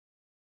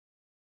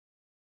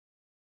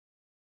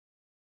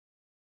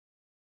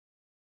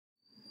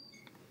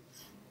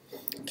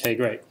Okay,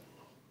 great.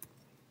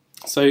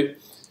 So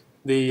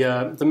the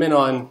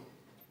MinIron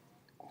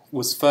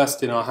was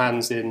first in our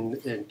hands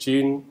in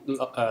June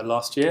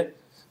last year.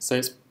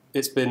 So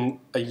it's been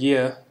a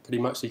year, pretty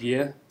much a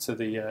year to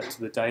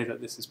the day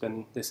that this has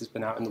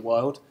been out in the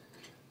wild,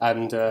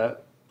 and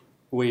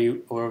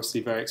we were obviously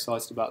very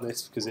excited about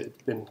this because it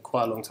had been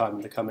quite a long time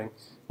in the coming.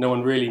 No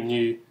one really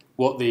knew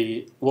what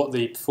the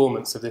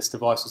performance of this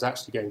device was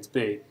actually going to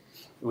be.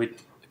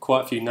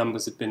 Quite a few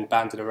numbers had been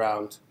banded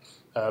around.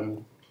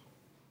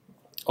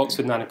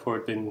 Oxford Nanopore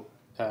had been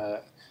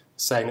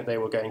saying that they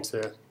weren't going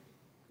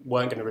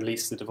to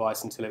release the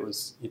device until it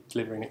was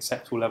delivering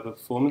acceptable level of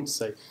performance.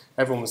 So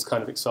everyone was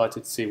kind of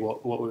excited to see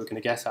what we were going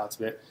to get out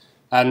of it.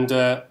 And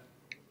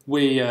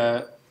we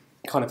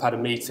kind of had a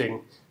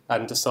meeting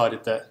and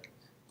decided that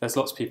there's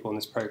lots of people on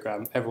this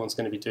program. Everyone's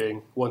going to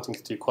be wanting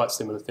to do quite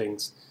similar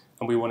things.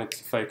 And we wanted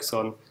to focus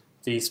on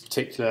these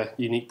particular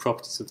unique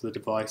properties of the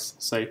device.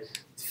 So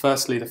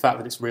firstly, the fact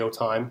that it's real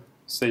time.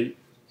 So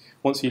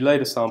once you load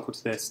a sample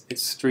to this, it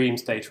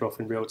streams data off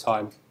in real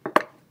time.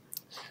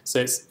 So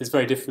it's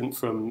very different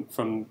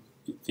from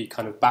the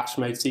kind of batch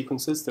mode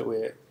sequences that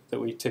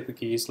we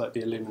typically use, like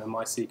the Illumina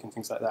MySeq and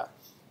things like that.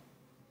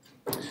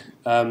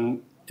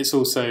 It's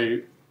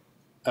also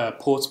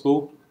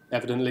portable.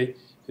 Evidently,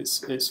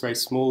 it's very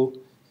small.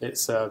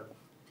 It's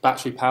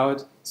battery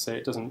powered, so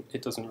it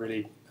doesn't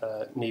really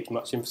need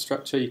much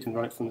infrastructure. You can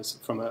run it from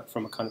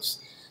a kind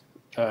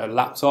of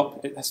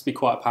laptop. It has to be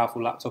quite a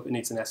powerful laptop. It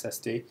needs an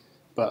SSD,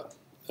 but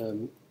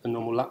a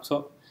normal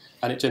laptop,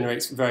 and it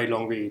generates very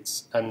long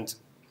reads. And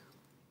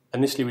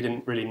initially, we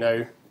didn't really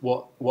know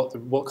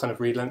what kind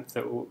of read length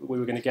that we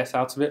were going to get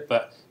out of it,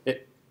 but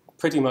it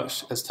pretty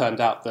much has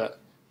turned out that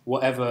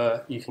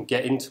whatever you can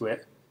get into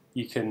it,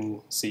 you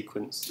can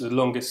sequence. The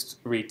longest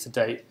read to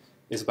date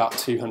is about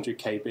 200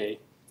 KB,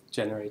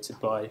 generated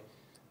by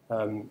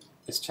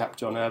this chap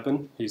John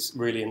Urban, who's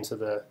really into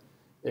the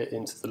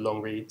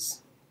long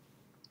reads.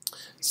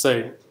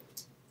 So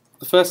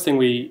the first thing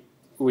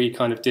we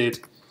kind of did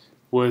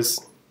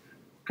was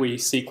we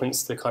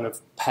sequenced the kind of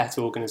pet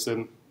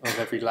organism of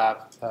every lab,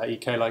 E.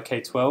 coli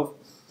K12.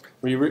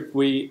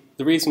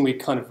 The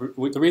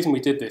reason we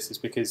did this is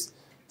because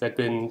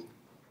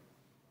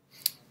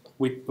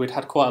we'd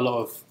had quite a lot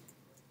of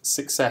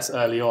success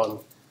early on.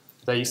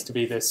 There used to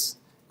be this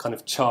kind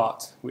of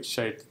chart which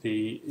showed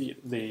the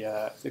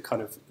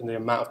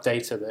amount of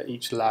data that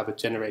each lab had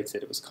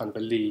generated. It was kind of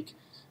a league,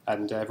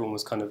 and everyone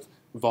was kind of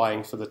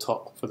vying for the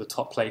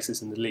top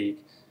places in the league.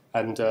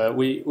 And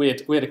we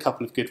had a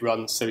couple of good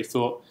runs, so we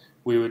thought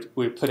we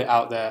would put it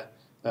out there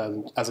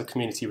as a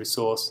community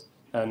resource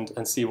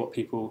and see what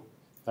people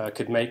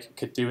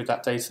could do with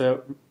that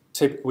data.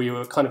 We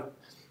were kind of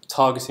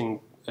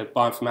targeting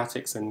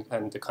bioinformatics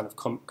and the kind of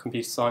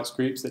computer science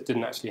groups that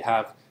didn't actually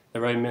have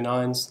their own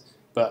MinIrons,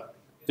 but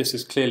this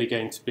is clearly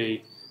going to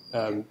be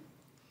a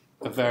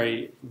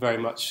very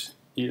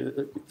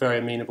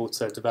amenable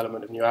to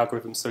development of new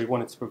algorithms, so we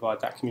wanted to provide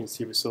that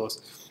community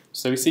resource.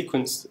 So we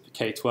sequenced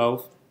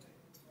K12.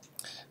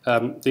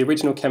 The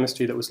original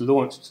chemistry that was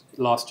launched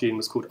last June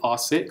was called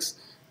R6,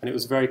 and it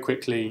was very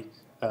quickly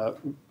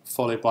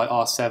followed by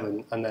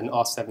R7 and then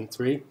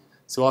R7.3.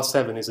 So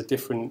R7 is a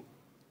different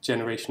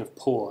generation of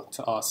pore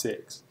to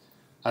R6,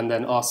 and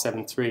then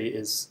R7.3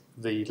 is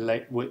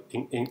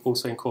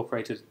also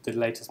incorporated the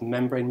latest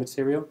membrane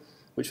material,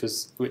 which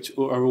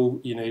are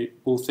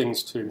all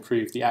things to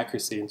improve the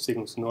accuracy and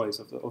signal to noise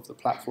of the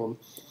platform.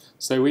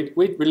 So we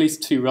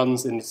released two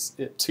runs in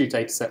two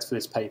data sets for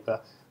this paper,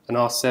 an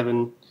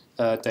R7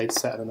 data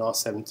set and an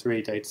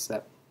R7.3 data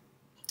set.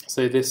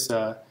 So this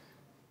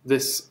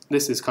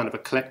is kind of a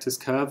collector's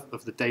curve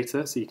of the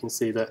data. So you can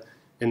see that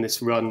in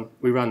this run,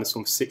 we ran this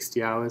one for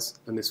 60 hours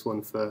and this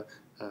one for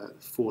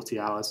 40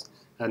 hours,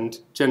 and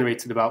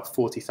generated about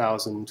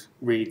 40,000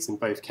 reads in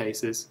both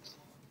cases.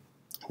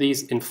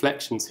 These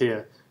inflections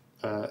here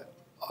are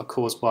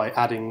caused by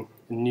adding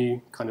a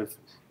new kind of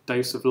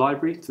dose of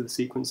library to the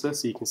sequencer,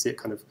 so you can see it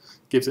kind of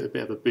gives it a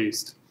bit of a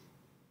boost.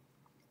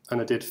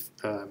 And I did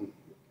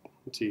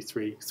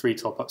three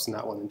top-ups in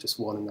that one and just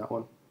one in that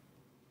one.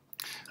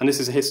 And this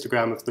is a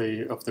histogram of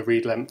the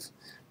read length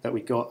that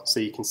we got, so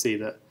you can see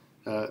that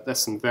there's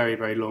some very,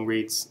 very long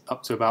reads,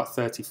 up to about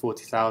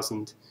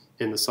 40,000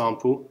 in the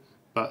sample,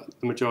 but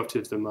the majority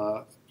of them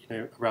are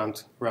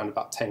around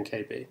about 10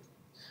 KB.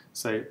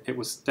 So it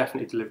was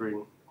definitely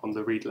delivering on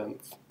the read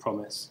length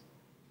promise.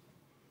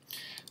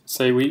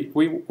 So we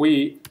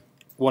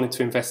wanted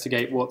to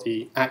investigate what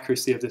the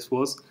accuracy of this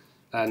was,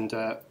 and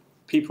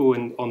people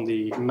on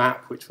the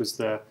MAP, which was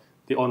the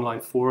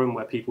online forum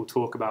where people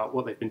talk about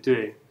what they've been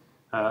doing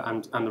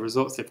and the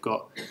results they've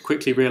got,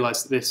 quickly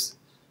realised that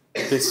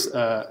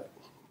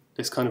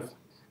this kind of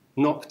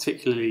not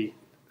particularly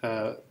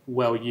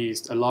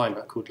well-used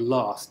aligner called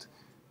LAST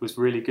was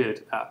really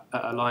good at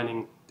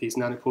aligning these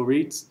nanopore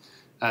reads,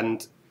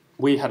 and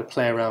we had to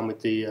play around with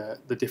the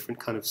different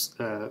kind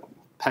of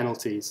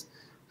penalties.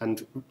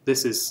 And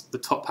this is the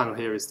top panel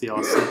here is the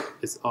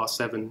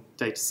R7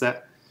 data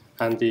set,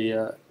 and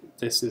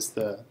this is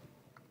the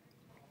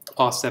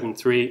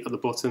R73 at the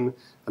bottom,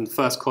 and the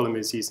first column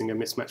is using a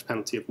mismatch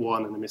penalty of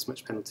 1 and a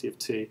mismatch penalty of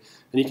 2.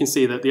 And you can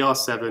see that the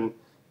R7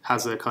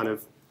 has a kind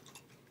of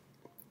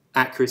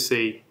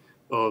accuracy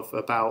of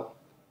about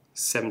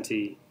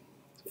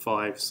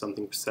 75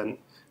 something percent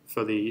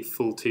for the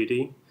full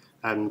 2D,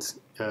 and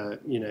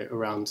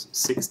around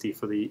 60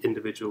 for the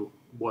individual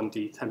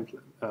 1D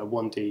template,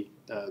 1D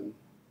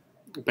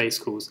base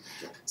calls.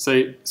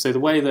 So the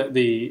way that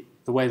the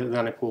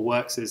Nanopore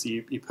works is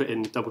you put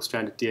in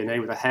double-stranded DNA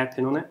with a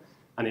hairpin on it,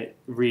 and it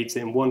reads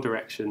it in one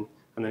direction,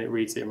 and then it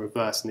reads it in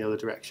reverse in the other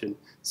direction.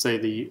 So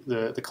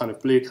the kind of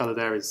blue color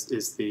there is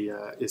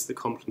the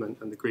complement,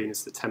 and the green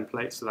is the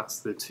template. So that's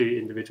the two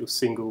individual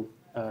single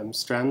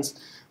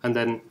strands. And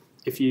then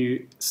if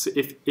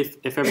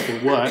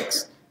everything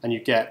works and you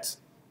get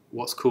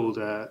what's called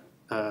a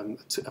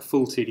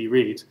full 2D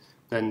read,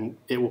 then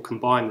it will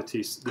combine the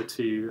two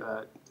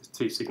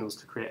signals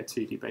to create a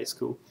 2D base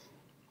call.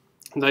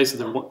 And those are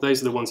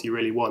the ones you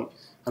really want.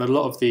 And a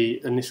lot of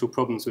the initial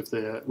problems with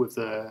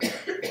the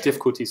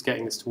difficulties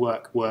getting this to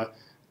work were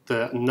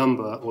the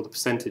number or the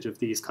percentage of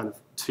these kind of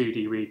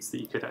 2D reads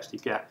that you could actually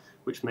get,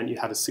 which meant you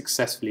had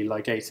successfully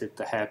ligated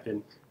the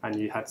hairpin and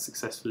you had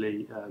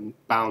successfully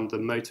bound the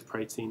motor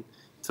protein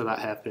to that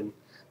hairpin.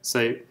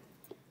 So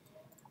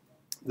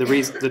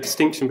the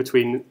distinction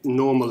between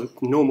normal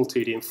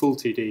 2D and full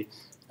 2D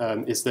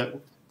is that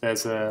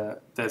there's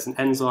an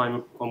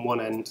enzyme on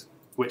one end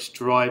which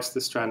drives the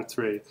strand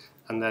through,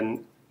 and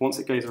then once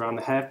it goes around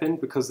the hairpin,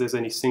 because there's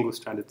only single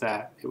stranded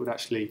there, it would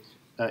actually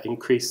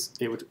increase.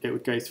 It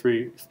would go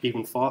through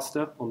even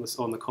faster on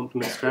the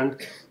complement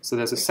strand. So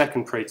there's a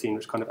second protein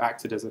which kind of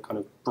acted as a kind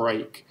of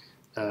brake,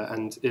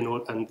 and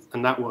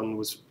that one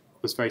was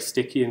very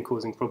sticky and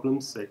causing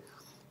problems. So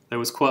there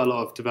was quite a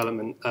lot of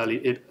development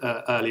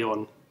early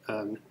on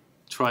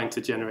trying to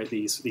generate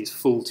these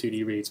full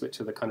 2D reads, which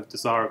are the kind of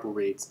desirable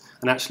reads,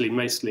 and actually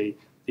mostly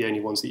the only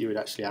ones that you would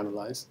actually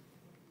analyze.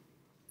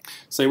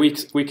 So we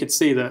could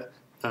see that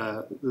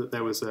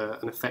there was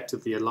an effect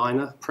of the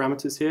aligner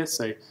parameters here.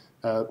 So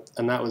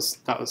and that was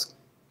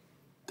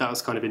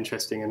kind of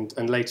interesting.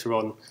 And later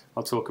on,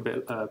 I'll talk a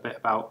bit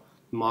about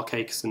Mark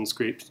Akeson's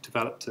group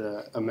developed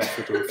a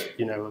method of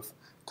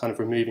kind of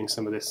removing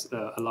some of this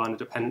aligner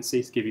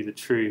dependency to give you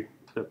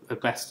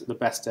the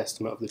best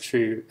estimate of the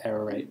true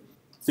error rate.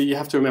 But you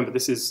have to remember,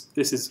 this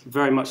is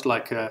very much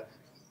like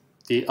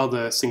the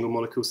other single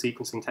molecule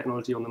sequencing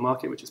technology on the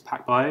market, which is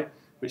PacBio,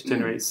 which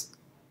generates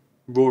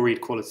raw read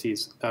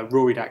qualities,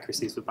 raw read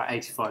accuracies of about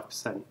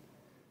 85%,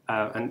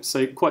 and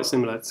so quite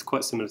similar. It's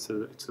quite similar to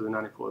the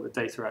Nanopore. The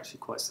data are actually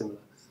quite similar,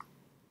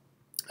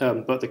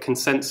 but the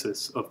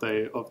consensus of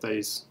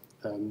those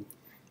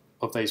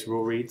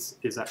raw reads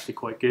is actually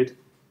quite good,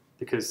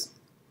 because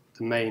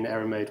the main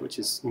error mode, which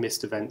is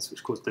missed events,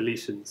 which cause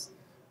deletions,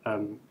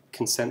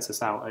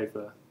 consensus out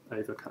over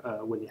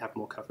when you have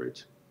more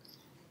coverage.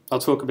 I'll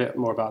talk a bit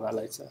more about that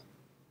later.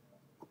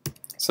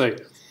 So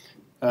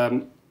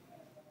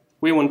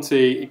we want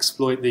to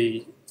exploit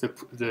the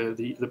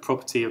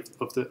property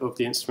of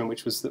the instrument,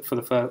 which was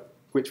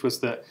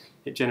that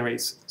it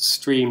generates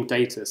stream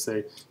data.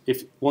 So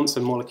if once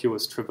a molecule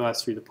is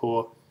traversed through the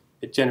pore,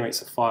 it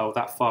generates a file.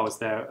 That file is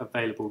there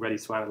available, ready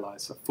to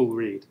analyze, a full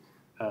read.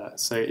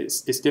 So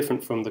it's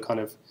different from the kind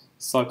of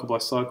cycle by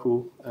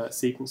cycle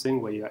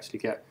sequencing, where you actually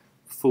get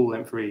full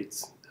length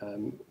reads,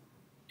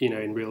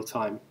 in real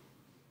time.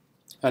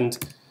 And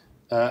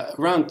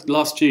around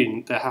last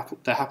June, there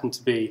happened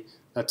to be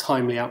a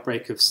timely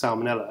outbreak of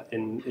salmonella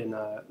in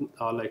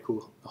our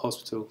local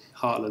hospital,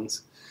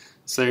 Heartlands.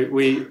 So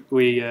we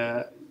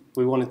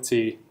wanted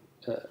to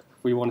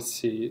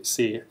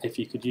see if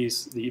you could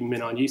use the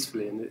MinION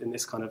usefully in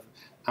this kind of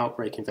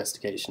outbreak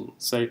investigation.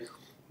 So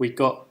we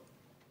got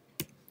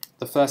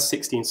the first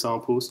 16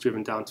 samples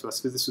driven down to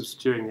us. So this was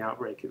during the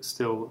outbreak; it was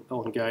still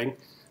ongoing,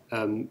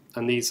 and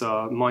these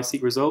are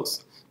MiSeq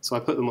results. So I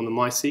put them on the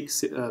MiSeq,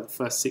 the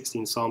first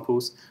 16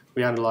 samples.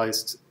 We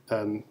analysed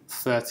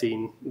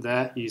 13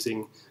 there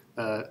using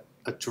a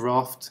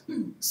draft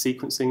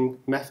sequencing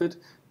method.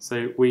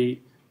 So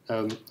we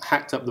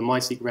hacked up the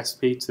MiSeq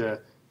recipe to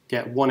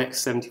get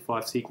 1x75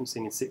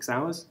 sequencing in 6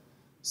 hours,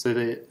 so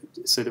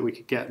that we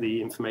could get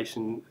the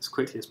information as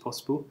quickly as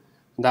possible.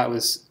 And that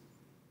was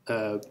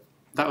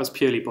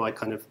purely by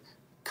kind of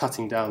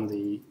cutting down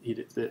the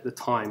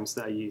times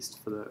that are used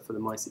for the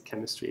MiSeq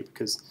chemistry,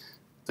 because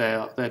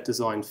they're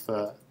designed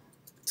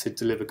to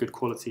deliver good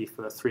quality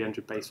for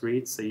 300 base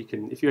reads. So you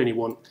can, if you only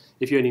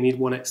need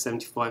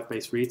 1x75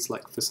 base reads,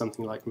 like for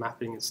something like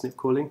mapping and SNP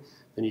calling,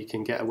 then you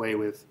can get away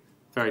with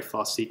very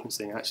fast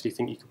sequencing. I actually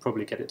think you could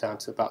probably get it down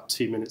to about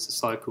 2 minutes a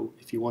cycle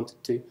if you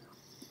wanted to.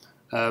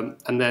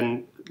 And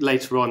then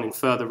later on in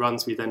further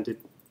runs, we then did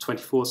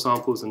 24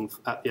 samples, and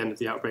at the end of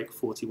the outbreak,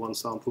 41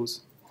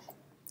 samples.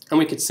 And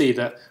we could see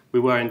that we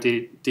were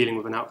indeed dealing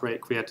with an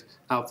outbreak. We had,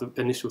 out of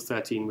the initial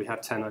 13, we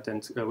had 10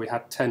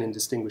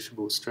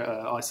 indistinguishable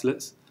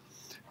isolates.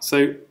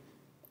 So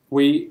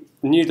we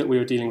knew that we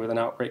were dealing with an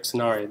outbreak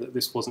scenario, that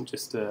this wasn't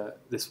just a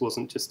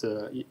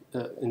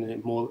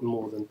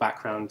more than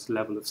background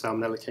level of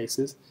salmonella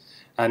cases.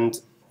 And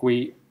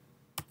we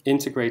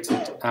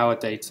integrated our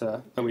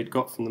data that we'd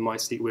got from the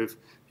MySeq with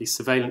the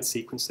surveillance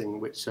sequencing,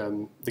 which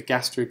the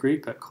Gastro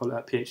group at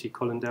PhD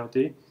Collindale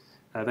do.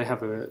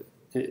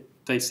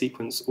 They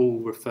sequence all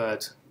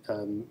referred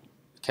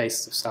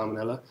cases of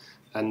Salmonella,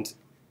 and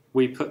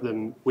we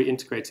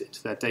integrated it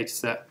into their data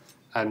set,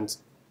 and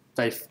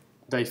they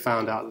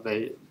found out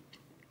that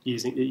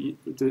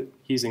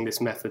using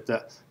this method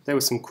that there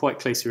were some quite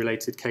closely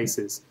related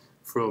cases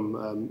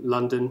from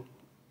London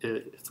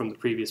from the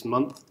previous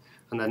month,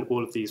 and then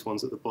all of these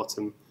ones at the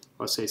bottom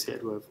are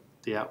associated with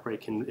the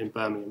outbreak in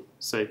Birmingham.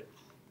 So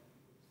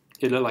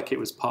it looked like it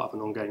was part of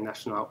an ongoing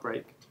national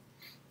outbreak.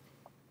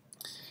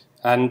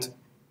 And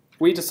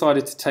we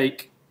decided to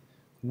take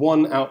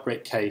one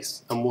outbreak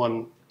case and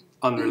one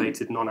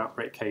unrelated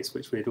non-outbreak case,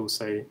 which we had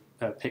also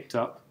picked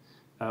up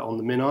on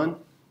the MinIRN.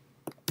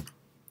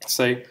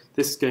 So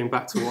this is going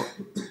back to what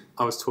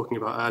I was talking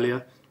about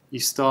earlier.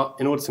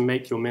 In order to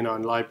make your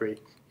MinIRN library,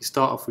 you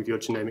start off with your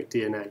genomic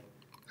DNA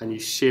and you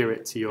shear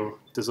it to your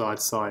desired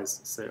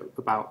size, so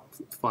about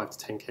 5 to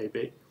 10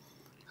 kb.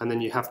 And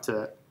then you have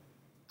to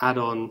add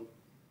on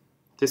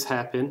this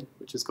hairpin,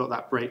 which has got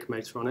that brake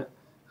motor on it,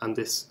 and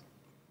this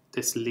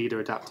leader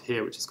adapter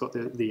here, which has got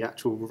the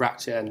actual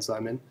ratchet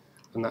enzyme in,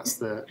 and that's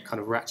the kind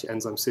of ratchet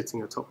enzyme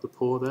sitting atop the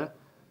pore there.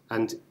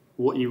 And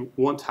what you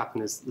want to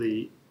happen is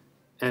the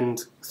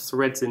end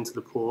threads into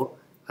the pore,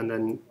 and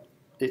then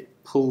it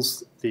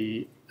pulls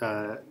the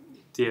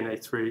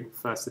DNA through,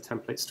 first the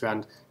template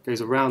strand,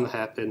 goes around the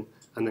hairpin,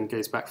 and then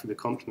goes back through the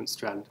complement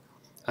strand.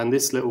 And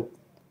this little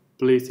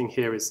blue thing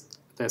here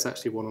there's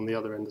actually one on the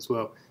other end as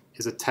well,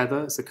 is a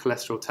tether. It's a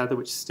cholesterol tether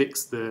which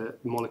sticks the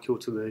molecule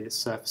to the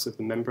surface of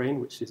the membrane,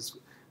 which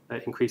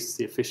increases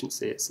the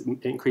efficiency. It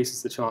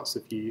increases the chance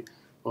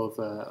of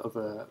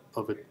a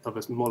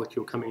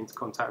molecule coming into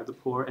contact with the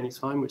pore at any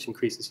time, which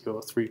increases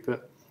your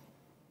throughput.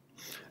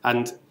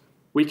 And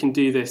we can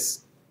do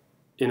this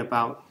in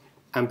about,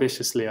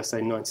 ambitiously I say,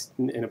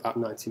 in about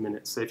 90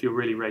 minutes. So if you're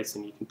really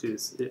racing, you can do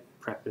this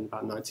prep in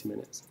about 90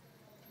 minutes.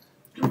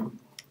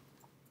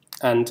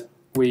 And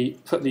we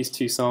put these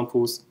two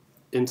samples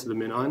into the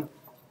MinIRN,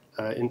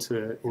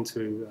 into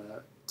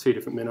two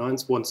different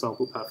MinIRNs, one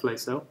sample per flow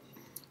cell.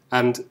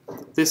 And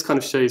this kind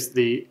of shows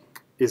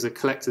is a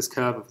collector's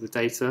curve of the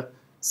data.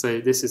 So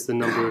this is a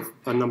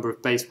number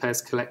of base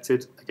pairs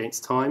collected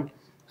against time,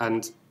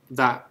 and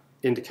that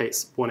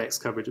indicates 1x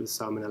coverage of the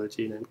Salmonella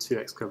genome,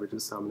 2x coverage of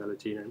the Salmonella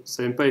genome.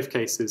 So in both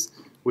cases,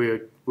 we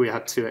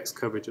had 2x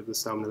coverage of the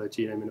Salmonella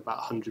genome in about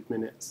 100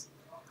 minutes.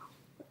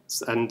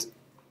 And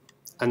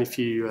if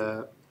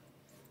you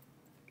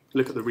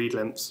look at the read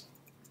lengths,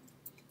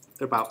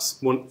 they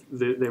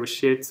were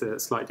sheared to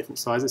slightly different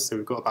sizes. So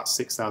we've got about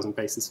 6,000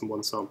 bases in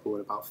one sample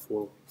and about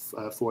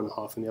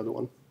 4.5 in the other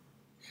one.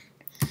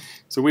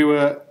 So we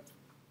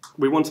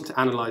wanted to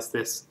analyze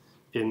this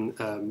in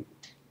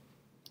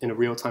a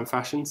real-time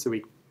fashion. So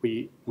we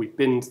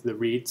binned the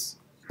reads.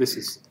 This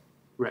is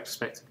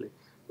retrospectively.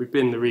 We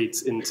binned the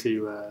reads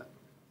into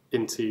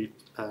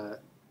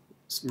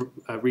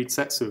read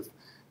sets of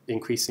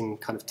increasing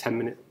kind of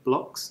 10-minute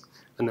blocks,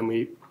 and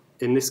then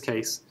in this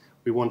case,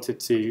 we wanted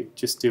to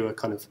just do a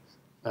kind of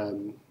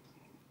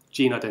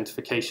gene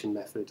identification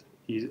method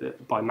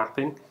by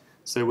mapping.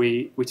 So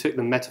we took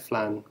the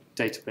Metaflan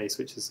database,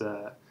 which is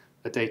a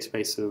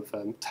database of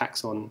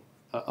taxon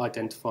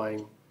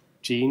identifying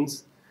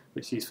genes,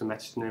 which is used for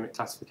metagenomic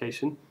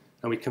classification,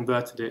 and we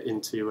converted it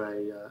into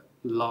a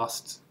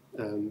last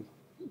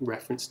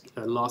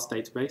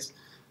database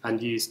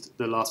and used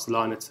the last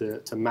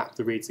aligner to map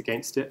the reads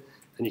against it.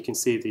 And you can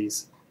see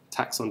these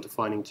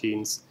taxon-defining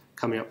genes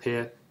coming up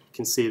here. You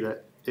can see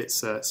that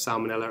it's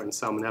Salmonella and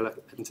Salmonella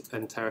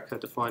enterica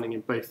defining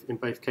in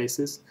both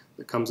cases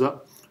that comes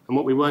up. And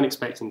what we weren't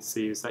expecting to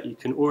see is that you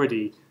can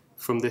already,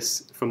 from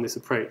this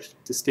approach,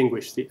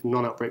 distinguish the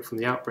non-outbreak from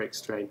the outbreak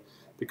strain,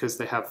 because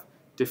they have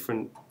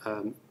different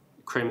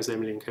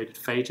chromosomally encoded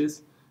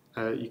phages.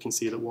 You can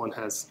see that one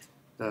has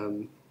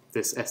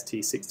this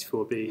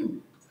ST64B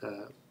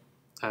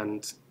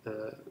and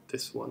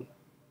this one,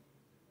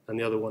 and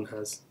the other one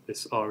has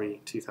this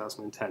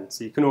RE2010.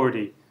 So you can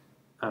already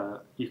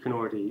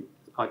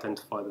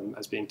identify them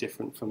as being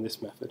different from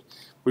this method.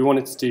 We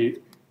wanted to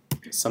do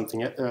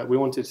something. We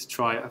wanted to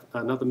try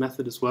another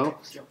method as well.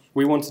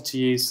 We wanted to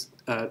use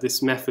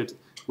this method,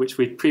 which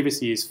we'd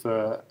previously used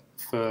for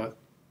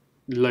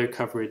low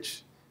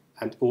coverage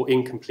or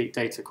incomplete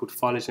data, called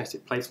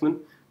phylogenetic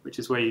placement, which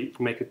is where you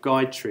make a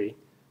guide tree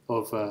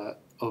of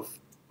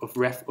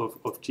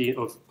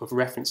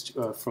reference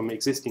from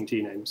existing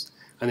genomes,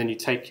 and then you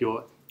take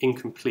your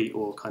incomplete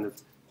or kind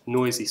of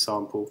noisy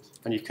sample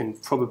and you can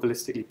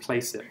probabilistically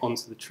place it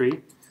onto the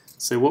tree.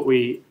 So what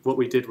we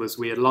did was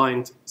we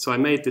aligned. So I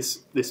made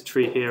this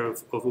tree here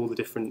of all the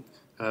different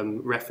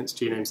reference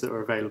genomes that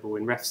are available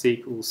in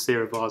RefSeq, all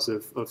serovars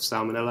of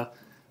Salmonella,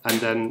 and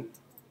then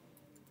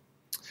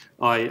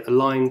I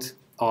aligned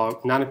our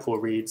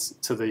Nanopore reads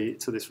to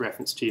this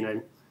reference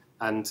genome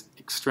and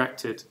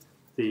extracted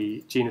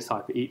the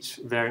genotype at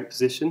each variant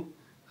position,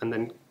 and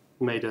then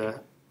made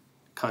a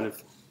kind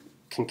of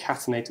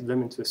concatenated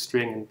them into a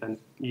string and then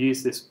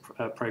used this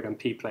program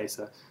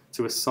pplacer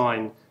to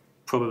assign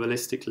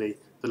probabilistically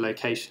the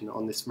location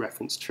on this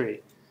reference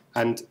tree.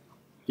 And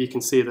you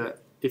can see that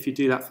if you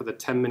do that for the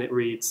 10-minute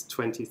reads,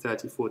 20,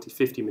 30, 40,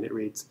 50-minute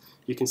reads,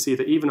 you can see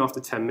that even after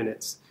 10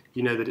 minutes,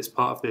 you know that it's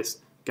part of this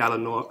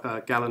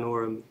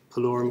Gallanorum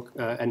polorum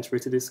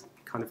enteritidis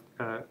kind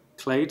of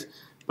clade.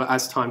 But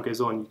as time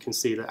goes on, you can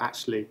see that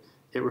actually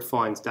it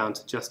refines down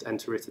to just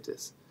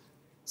enteritidis.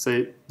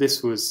 So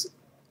this was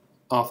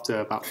after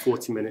about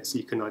 40 minutes,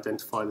 you can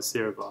identify the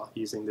serovar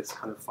using this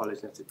kind of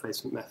phylogenetic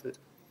placement method.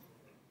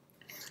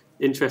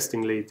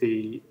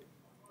 Interestingly,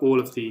 all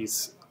of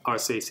these are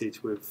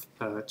associated with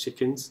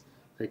chickens.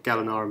 The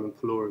Gallinarum and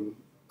Polorum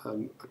are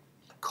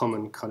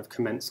common kind of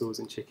commensals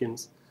in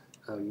chickens,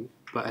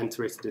 but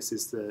enteritidis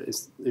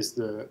is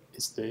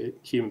the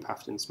human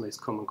pathogen's most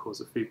common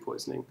cause of food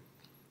poisoning.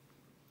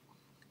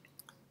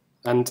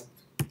 And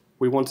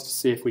we wanted to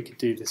see if we could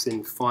do this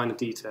in finer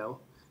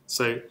detail.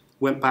 So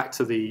went back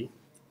to the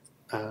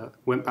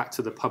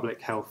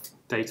public health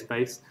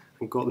database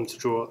and got them to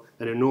draw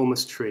an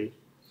enormous tree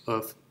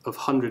of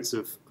hundreds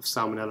of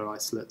Salmonella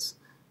isolates,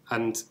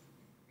 and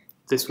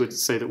this would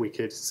so that we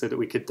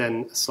could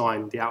then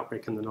assign the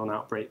outbreak and the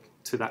non-outbreak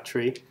to that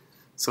tree.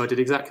 So I did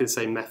exactly the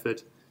same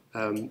method,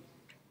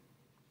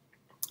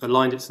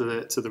 aligned it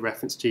to the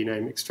reference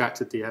genome,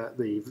 extracted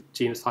the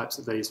genotypes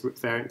of those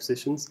variant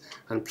positions,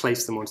 and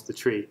placed them onto the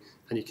tree.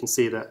 And you can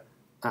see that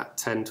at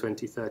 10,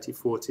 20, 30,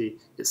 40,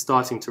 it's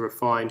starting to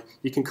refine.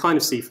 You can kind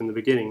of see from the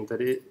beginning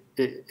that it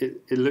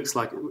looks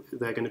like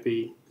they're going to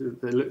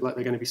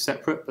be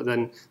separate, but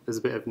then there's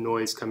a bit of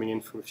noise coming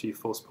in from a few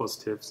false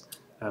positives.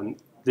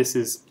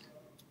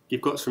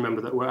 You've got to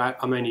remember that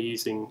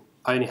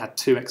I only had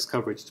 2x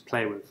coverage to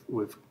play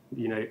with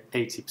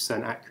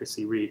 80%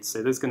 accuracy reads,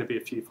 so there's going to be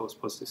a few false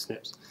positive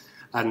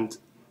SNPs.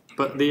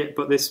 But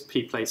this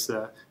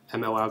pplacer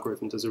ML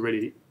algorithm does a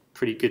really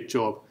pretty good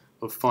job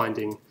of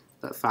finding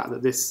the fact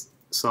that this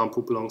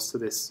sample belongs to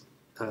this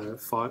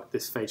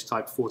phage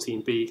type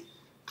 14b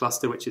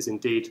cluster, which is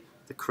indeed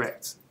the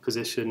correct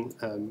position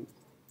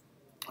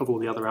of all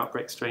the other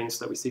outbreak strains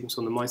that we sequenced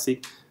on the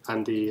MySeq,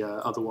 and the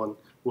other one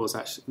was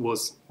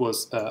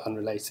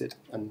unrelated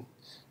and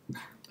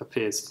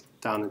appears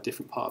down a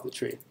different part of the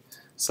tree.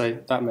 So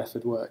that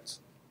method worked.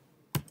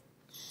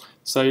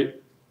 So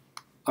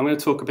I'm going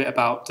to talk a bit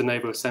about de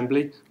novo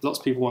assembly. Lots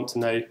of people want to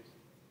know,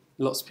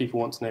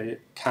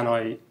 can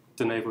I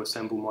de novo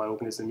assemble my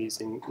organism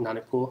using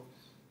Nanopore?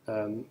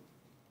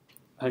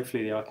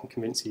 Hopefully I can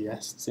convince you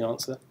yes, that's the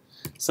answer.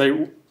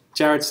 So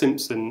Jared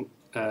Simpson,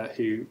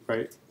 who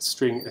wrote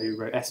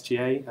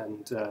SGA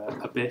and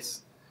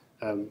Abyss,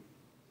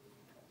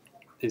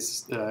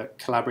 is a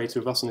collaborator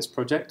with us on this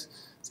project.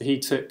 So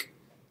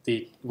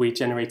we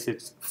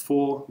generated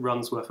 4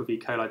 runs worth of E.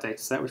 coli data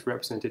set, which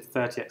represented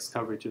 30x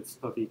coverage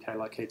of E.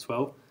 coli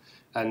K12.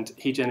 And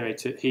he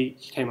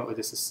came up with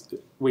this.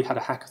 We had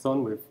a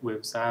hackathon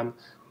with Sam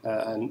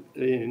and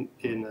in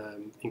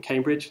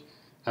Cambridge,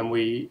 and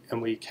we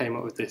came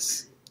up with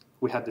this.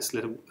 We had this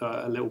little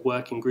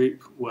working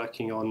group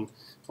working on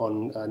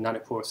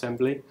nanopore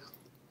assembly,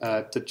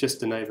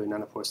 just de novo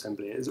nanopore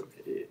assembly.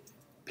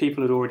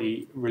 People had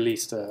already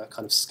released a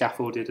kind of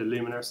scaffolded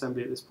Illumina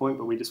assembly at this point,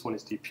 but we just wanted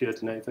to do pure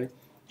de novo.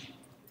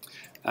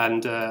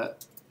 And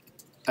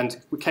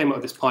we came up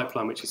with this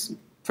pipeline, which is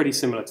pretty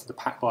similar to the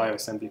PacBio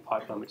assembly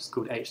pipeline, which is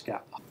called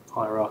HGAP,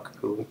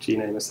 Hierarchical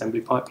Genome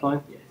Assembly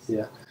Pipeline.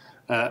 Yes.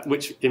 Yeah.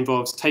 Which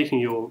involves taking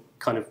your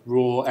kind of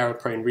raw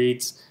error-prone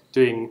reads,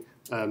 doing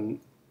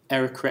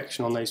error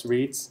correction on those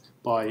reads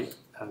by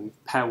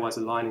pairwise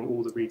aligning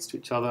all the reads to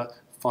each other,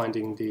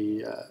 finding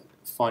the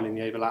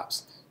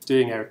overlaps,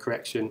 doing error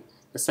correction,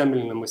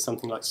 assembling them with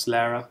something like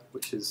Celera,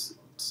 which is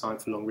designed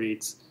for long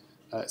reads.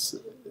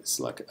 It's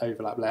like an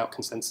overlap layout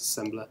consensus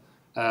assembler,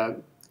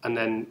 and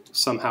then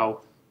somehow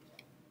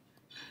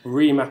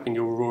remapping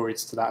your raw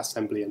reads to that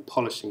assembly and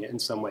polishing it in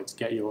some way to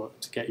get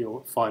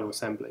your final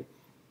assembly.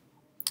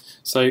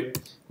 So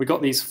we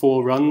got these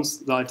 4 runs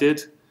that I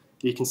did.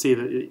 You can see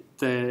that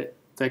they're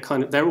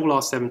all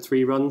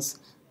R73 runs,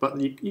 but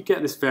you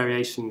get this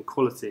variation in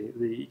quality.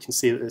 You can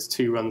see that there's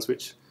 2 runs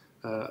which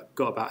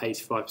got about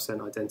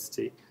 85%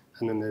 identity,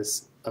 and then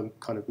there's a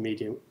kind of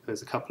medium.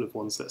 There's a couple of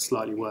ones that are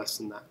slightly worse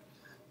than that.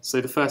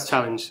 So the first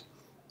challenge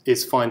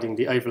is finding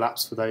the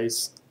overlaps for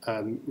those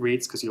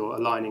reads, because you're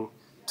aligning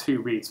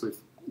 2 reads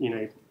with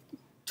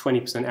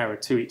 20% error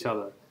to each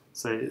other.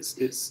 So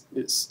it's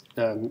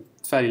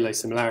fairly low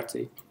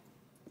similarity.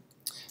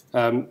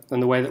 And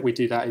the way that we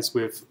do that is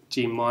with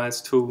Gene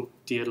Meyer's tool,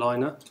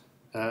 D-Aligner,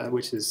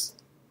 which is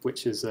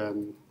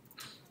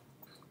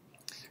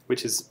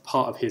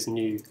part of his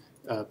new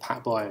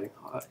PacBio,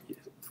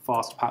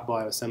 fast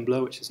PacBio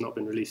assembler, which has not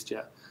been released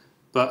yet.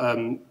 But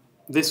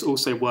this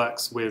also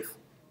works with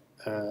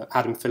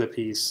Adam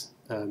Phillippe's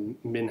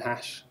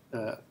MinHash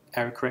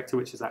error corrector,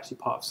 which is actually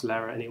part of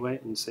Celera anyway,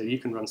 and so you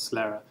can run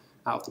Celera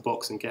out of the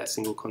box and get a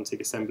single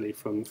config assembly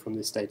from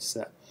this data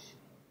set.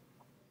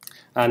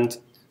 And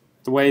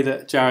The way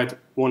that Jared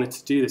wanted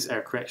to do this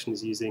error correction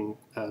is using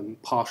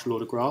partial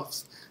order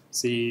graphs.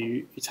 So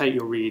you take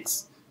your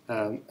reads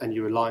and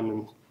you align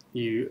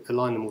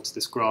them all to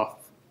this graph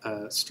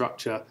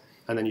structure,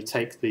 and then you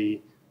take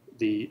the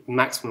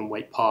maximum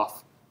weight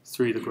path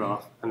through the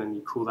graph, and then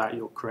you call that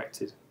your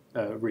corrected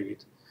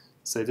read.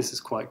 So this is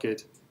quite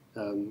good.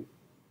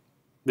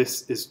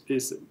 This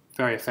is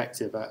very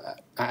effective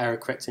at error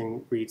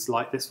correcting reads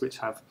like this, which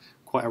have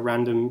quite a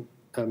random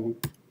error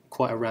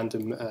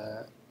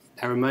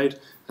mode.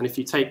 And if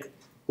you take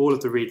all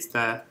of the reads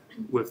there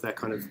with their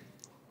kind of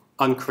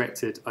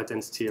uncorrected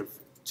identity of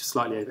just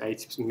slightly over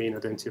 80%, mean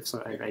identity of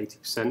slightly over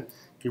 80%,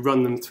 you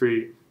run them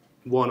through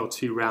 1 or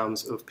 2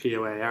 rounds of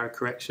POA error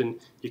correction,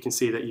 you can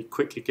see that you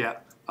quickly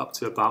get up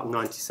to about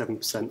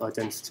 97%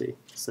 identity.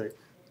 So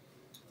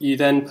you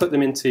then put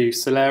them into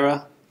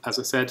Solera, as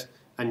I said,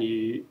 and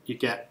you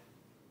get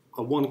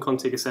a 1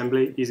 config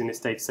assembly using this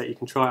data set. You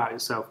can try it out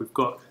yourself. We've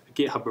got a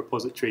GitHub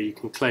repository. You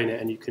can clone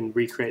it and you can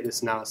recreate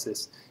this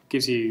analysis. It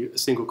gives you a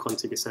single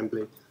config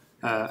assembly,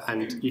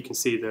 and you can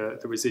see the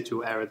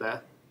residual error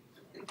there.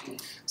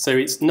 So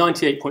it's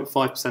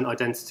 98.5%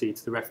 identity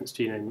to the reference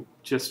genome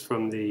just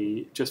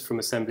from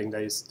assembling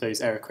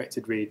those error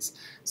corrected reads.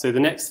 So the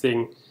next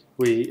thing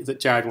that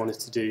Jared wanted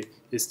to do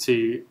is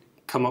to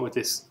come up with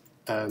this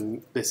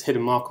this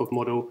hidden Markov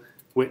model,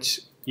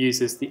 which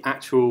uses the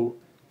actual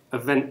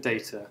event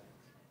data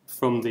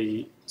from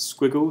the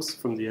squiggles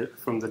from the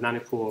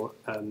Nanopore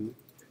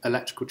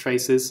electrical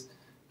traces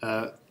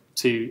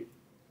to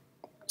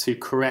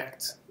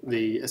correct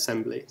the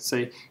assembly.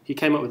 So he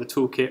came up with a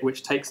toolkit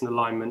which takes an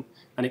alignment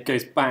and it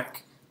goes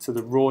back to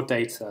the raw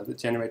data that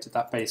generated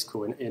that base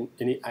call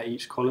at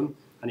each column,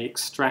 and he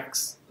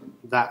extracts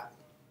that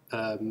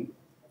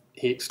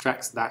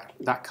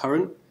that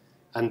current,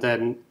 and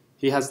then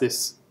he has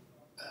this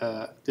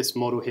this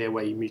model here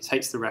where he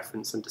mutates the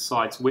reference and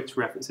decides which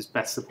reference is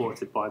best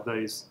supported by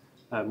those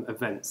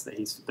events that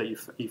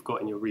you've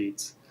got in your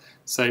reads.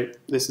 So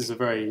this is a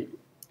very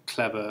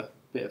clever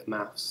bit of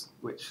maths,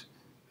 which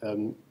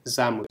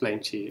Zam will explain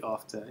to you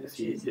after if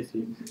you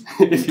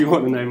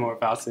want to know more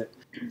about it.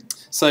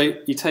 So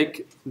you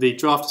take the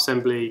draft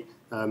assembly.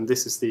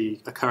 This is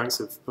the occurrence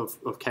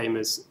of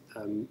k-mers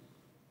and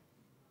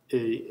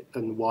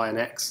y and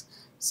x.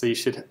 So you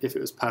should, if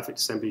it was perfect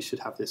assembly, you should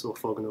have this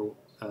orthogonal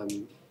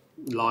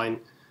line,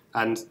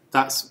 and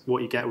that's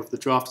what you get with the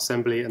draft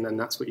assembly, and then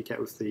that's what you get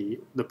with the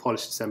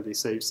polished assembly.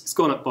 So it's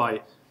gone up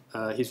by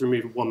he's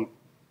removed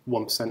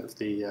 1% of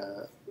the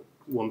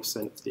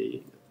 1% of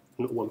the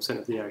not 1%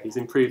 of the error. He's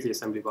improved the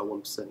assembly by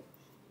 1%.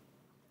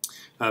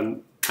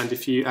 And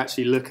if you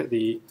actually look at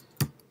the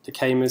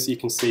k-mers, you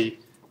can see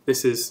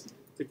this is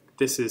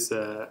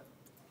the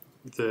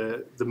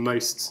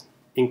most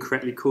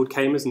incorrectly called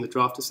k-mers in the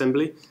draft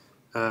assembly,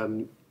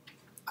 and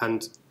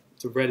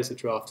the red is the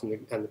draft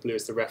and the blue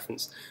is the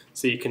reference.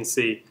 So you can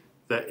see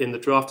that in the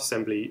draft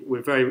assembly,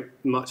 we're very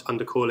much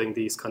undercalling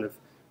these kind of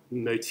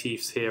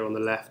motifs here on the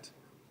left.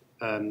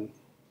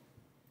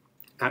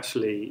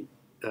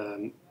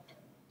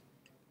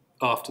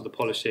 After the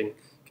polishing, you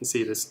can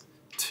see there's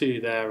 2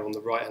 there on the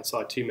right-hand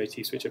side, 2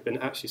 motifs which have been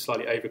actually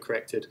slightly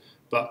overcorrected,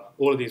 but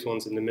all of these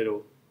ones in the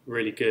middle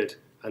really good.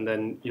 And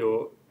then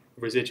your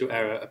residual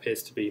error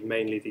appears to be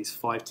mainly these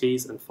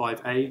 5Ts and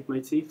 5A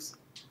motifs.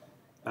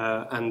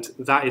 And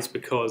that is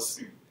because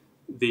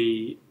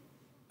if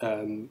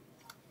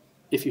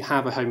you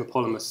have a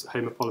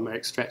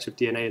homopolymeric stretch of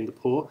DNA in the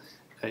pore,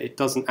 it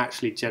doesn't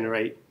actually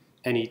generate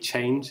any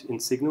change in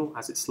signal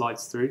as it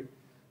slides through.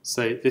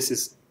 So this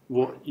is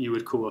what you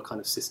would call a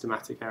kind of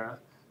systematic error,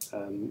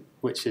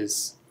 which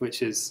is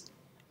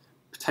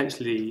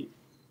potentially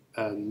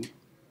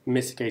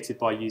mitigated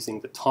by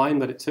using the time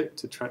that it took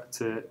to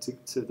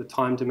the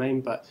time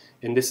domain. But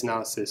in this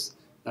analysis,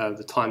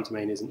 the time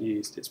domain isn't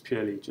used; it's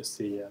purely just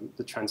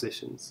the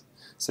transitions.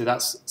 So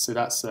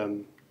that's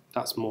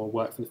more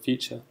work for the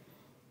future.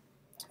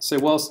 So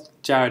whilst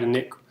Jared and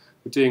Nick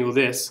were doing all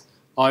this,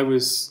 I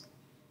was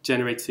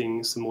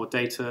generating some more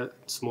data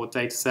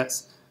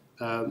sets.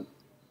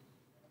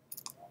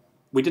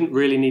 We didn't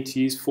really need to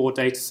use 4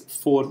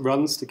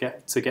 runs to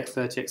get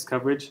 30x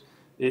coverage.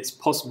 It's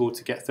possible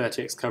to get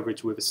 30x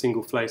coverage with a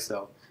single flow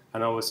cell,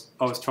 and I was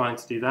trying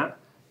to do that.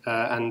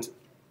 And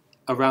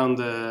around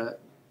the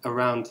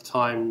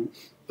time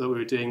that we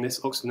were doing this,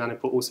 Oxford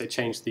Nanopore also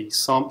changed the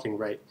sampling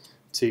rate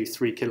to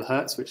 3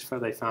 kilohertz, which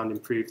they found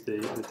improved the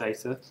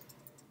data.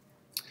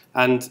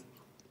 And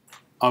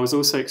I was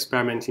also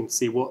experimenting to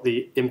see what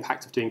the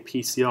impact of doing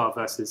PCR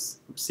versus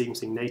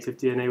sequencing native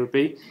DNA would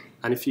be.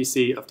 And if you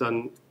see, I've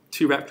done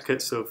 2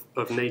 replicates of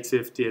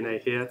native DNA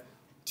here,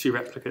 2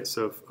 replicates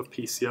of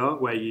PCR,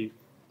 where you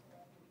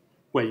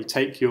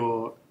take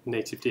your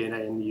native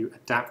DNA and you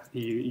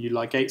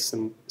ligate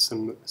some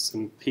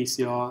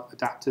PCR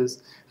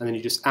adapters, and then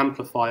you just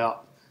amplify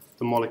up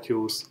the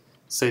molecules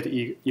so that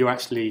you're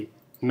actually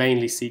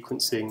mainly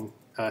sequencing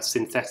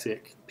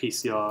synthetic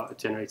PCR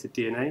generated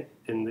DNA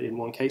in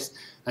one case,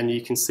 and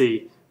you can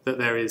see that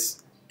there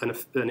is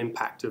an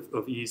impact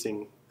of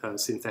using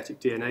synthetic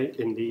DNA.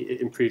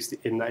 It improves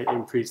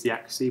the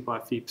accuracy by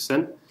a few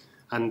 %,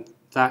 and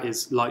that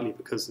is likely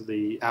because of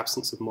the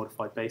absence of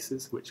modified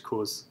bases, which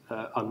cause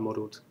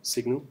unmodelled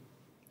signal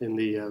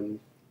in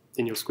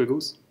your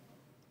squiggles.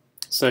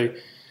 So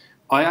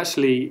I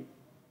actually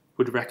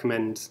would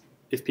recommend,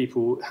 if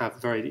people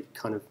have very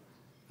kind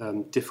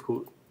of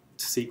difficult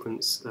to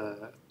sequence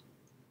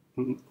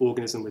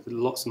organism with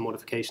lots of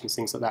modifications,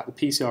 things like that, the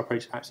PCR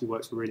approach actually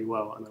works really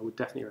well, and I would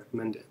definitely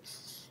recommend it.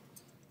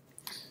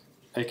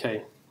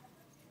 Okay,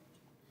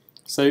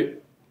 so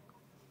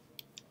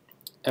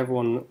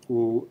everyone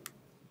will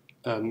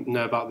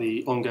know about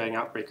the ongoing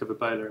outbreak of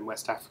Ebola in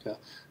West Africa.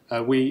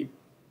 We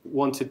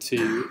wanted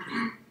to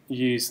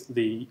use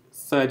the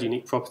third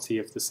unique property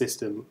of the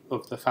system,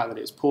 of the fact that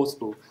it's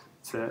portable,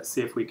 to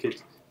see if we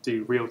could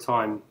do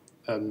real-time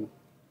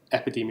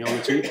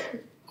epidemiology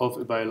of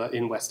Ebola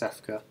in West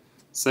Africa.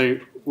 So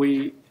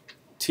we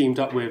teamed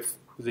up with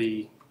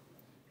the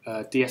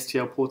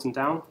DSTL port and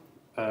down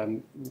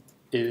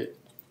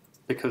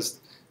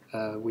because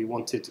we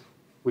wanted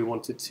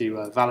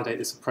to validate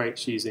this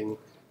approach using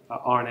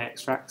RNA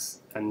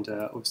extracts, and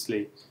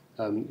obviously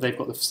they've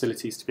got the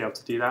facilities to be able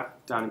to do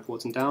that down in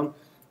port and down.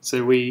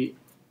 So we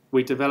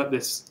developed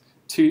this.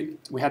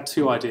 We had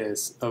two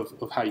ideas of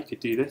how you could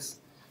do this.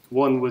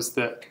 One was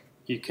that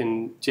you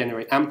can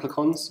generate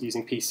amplicons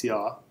using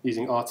PCR,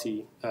 using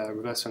RT,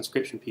 reverse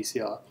transcription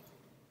PCR,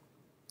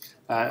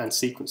 and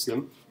sequence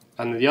them.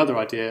 And the other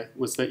idea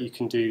was that you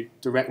can do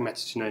direct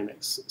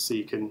metagenomics. So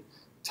you can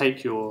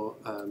take your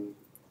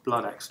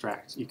blood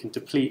extract, you can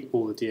deplete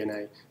all the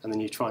DNA, and then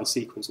you try and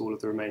sequence all of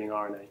the remaining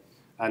RNA.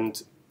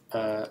 And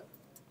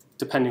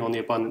depending on the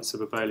abundance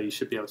of Ebola, you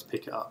should be able to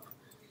pick it up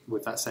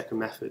with that second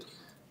method.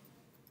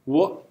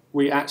 What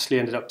we actually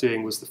ended up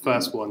doing was the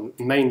first one,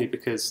 mainly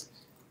because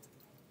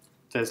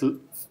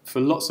for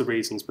lots of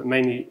reasons, but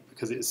mainly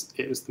because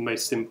it was the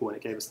most simple and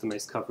it gave us the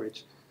most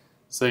coverage.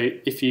 So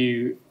if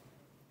you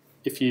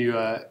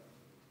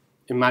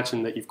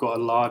imagine that you've got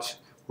a large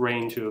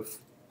range of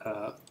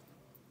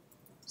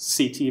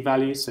CT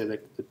values, so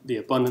the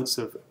abundance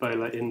of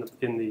Ebola in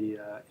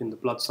the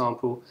blood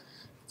sample,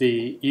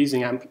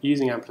 using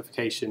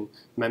amplification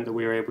meant that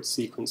we were able to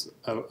sequence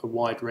a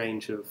wide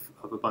range of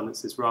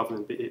abundances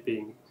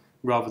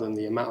rather than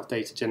the amount of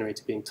data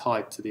generated being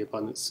tied to the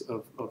abundance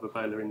of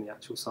Ebola in the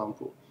actual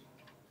sample.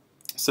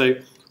 So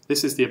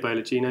this is the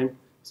Ebola genome.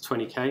 It's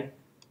 20K.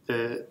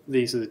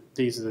 These are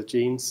the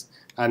genes,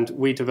 and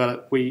we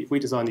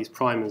designed these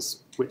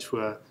primers, which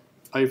were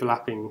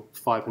overlapping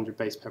 500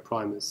 base pair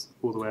primers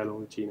all the way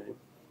along the genome.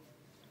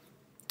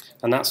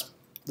 And that's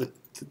the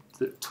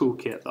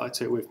toolkit that I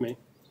took with me.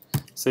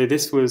 So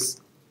this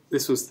was the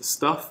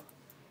stuff.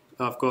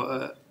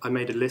 I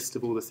made a list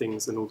of all the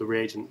things and all the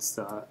reagents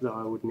that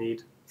I would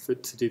need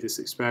to do this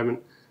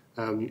experiment.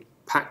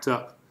 Packed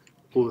up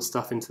all the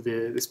stuff into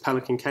this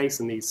pelican case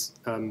and these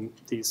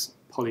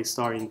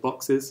polystyrene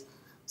boxes.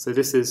 So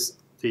this is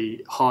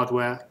the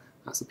hardware.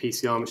 That's a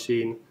PCR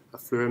machine, a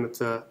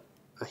fluorimeter,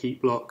 a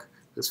heat block.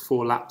 There's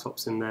 4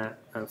 laptops in there,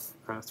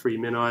 3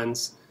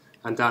 MinIONs,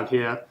 and down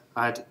here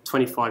I had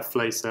 25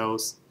 flow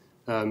cells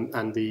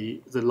and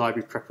the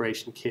library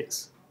preparation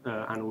kits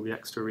and all the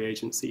extra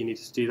reagents that you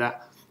needed to do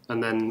that.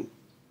 And then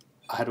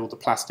I had all the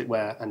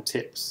plasticware and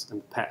tips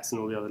and pets and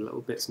all the other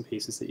little bits and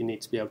pieces that you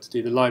need to be able to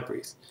do the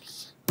libraries.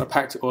 I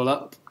packed it all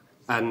up,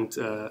 and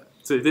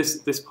so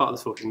this part of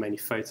the talk is mainly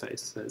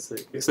photos. So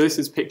this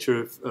is a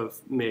picture of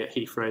me at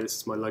Heathrow. This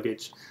is my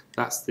luggage.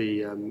 That's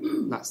the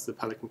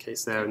pelican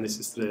case there, and this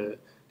is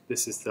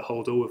the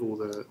holder with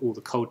all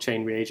the cold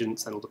chain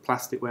reagents and all the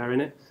plasticware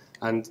in it.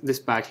 And this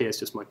bag here is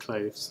just my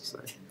clothes. So.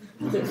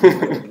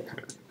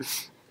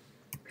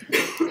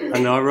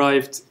 And I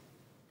arrived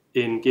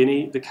in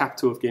Guinea, the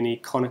capital of Guinea,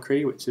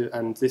 Conakry,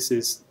 and this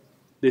is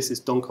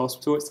Donk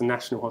Hospital. It's the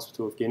National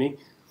Hospital of Guinea.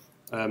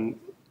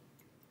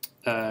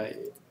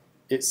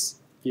 It's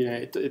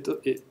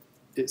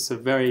a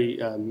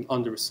very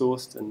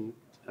under-resourced and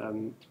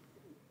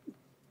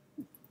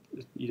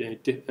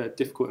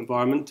difficult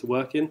environment to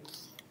work in.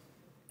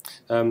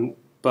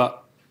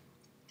 But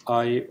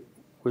I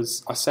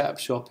set up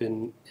shop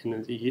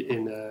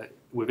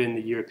within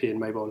the European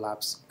Mobile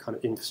Labs kind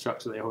of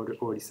infrastructure they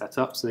already set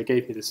up. So they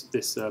gave me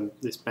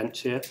this bench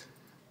here.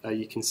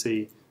 You can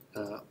see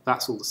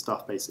that's all the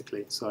stuff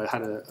basically. So I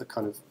had a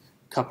kind of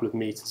couple of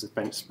meters of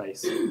bench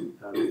space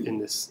in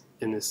this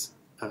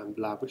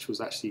lab, which was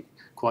actually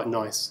quite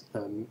nice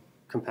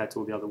compared to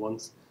all the other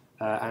ones.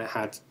 And it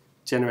had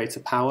generator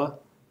power,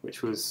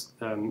 which is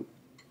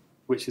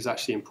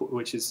actually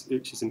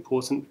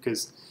important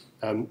because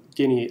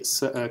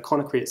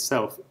Conakry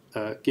itself,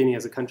 Guinea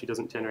as a country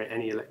doesn't generate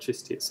any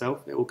electricity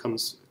itself. It all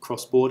comes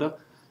cross-border,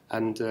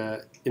 and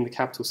in the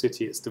capital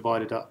city, it's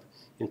divided up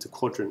into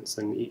quadrants,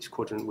 and each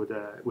quadrant would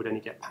only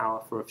get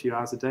power for a few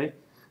hours a day.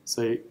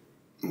 So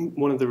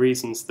one of the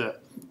reasons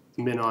that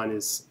MinION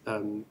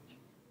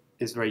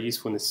is very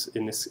useful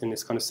in this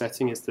kind of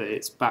setting is that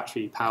it's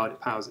battery powered. It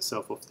powers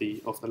itself off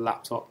the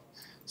laptop,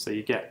 so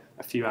you get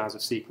a few hours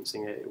of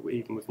sequencing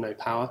even with no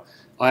power.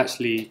 I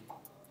actually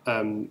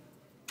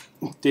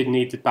did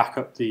need to back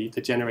up the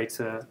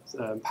generator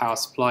power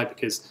supply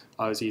because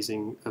I was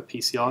using a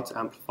PCR to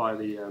amplify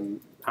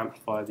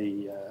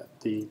the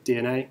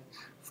DNA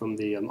from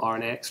the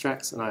RNA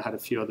extracts, and I had a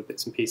few other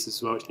bits and pieces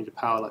as well which needed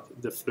power, like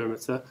the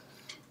fluorimeter.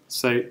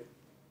 So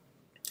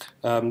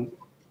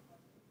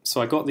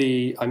I got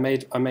I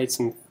made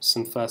some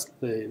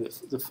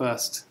the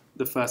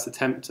first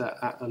attempt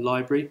at a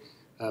library.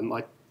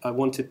 I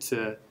wanted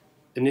to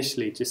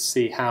initially just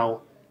see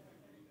how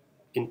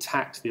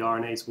intact the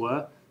RNAs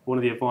were. One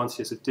of the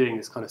advantages of doing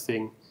this kind of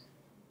thing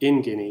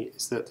in Guinea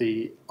is that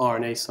the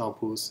RNA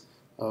samples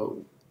are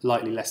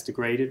lightly less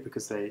degraded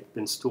because they've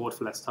been stored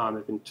for less time,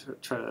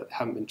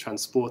 haven't been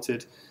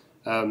transported,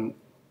 and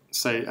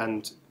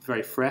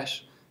very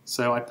fresh.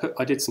 So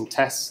I did some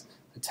tests.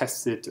 I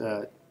tested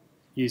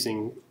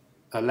using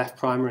a left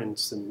primer and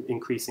some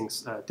increasing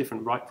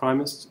different right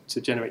primers to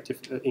generate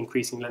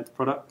increasing length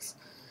products,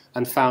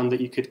 and found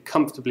that you could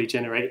comfortably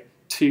generate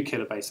 2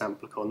 kilobase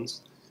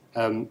amplicons,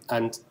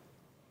 and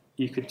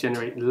you could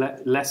generate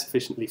less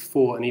efficiently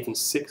 4 and even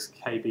 6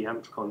 kb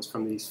amplicons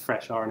from these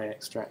fresh RNA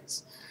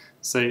extracts.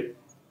 So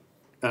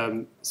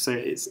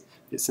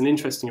it's an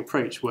interesting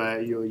approach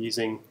where you're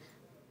using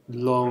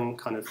long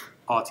kind of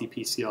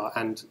RT-PCR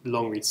and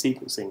long read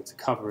sequencing to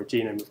cover a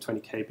genome of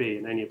 20 kb,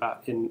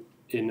 and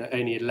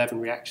only 11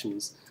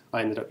 reactions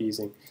I ended up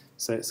using.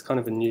 So it's kind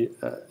of an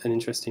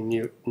interesting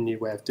new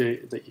way of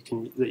doing that. You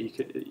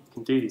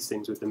can do these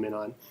things with the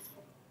MinION.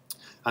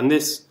 And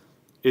this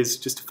is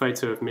just a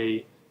photo of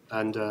me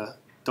and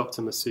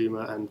Dr.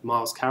 Masuma and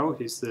Miles Carroll,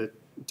 who's the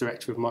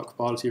Director of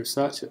Microbiology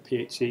Research at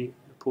PHE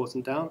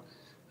Porton Down,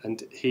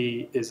 and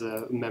he is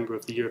a member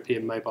of the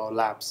European Mobile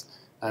Labs,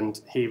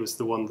 and he was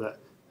the one that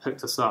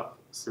hooked us up,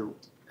 so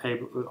I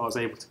was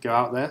able to go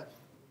out there.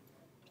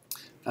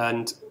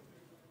 And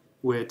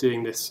we're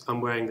doing this, I'm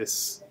wearing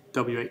this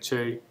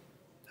WHO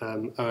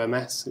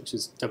OMS, which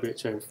is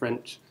WHO in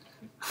French,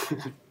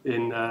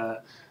 in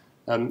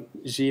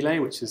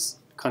gilet, which is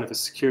kind of a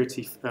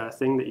security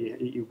thing that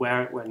you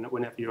wear it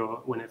whenever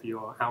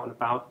you're out and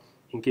about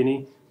in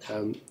Guinea,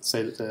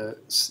 so that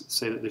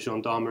the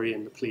gendarmerie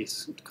and the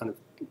police kind of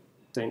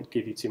don't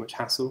give you too much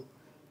hassle,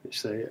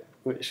 which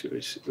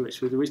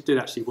did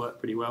actually work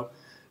pretty well.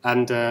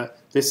 And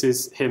this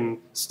is him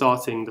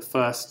starting the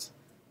first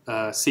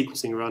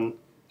sequencing run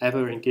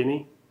ever in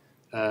Guinea,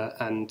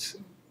 and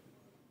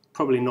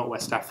probably not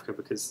West Africa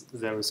because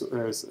there was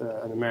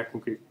an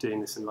American group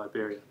doing this in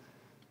Liberia,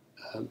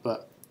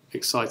 but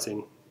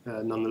exciting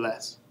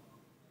nonetheless.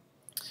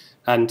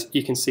 And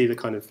you can see the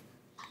kind of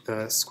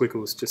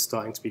squiggles just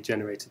starting to be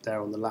generated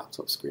there on the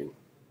laptop screen.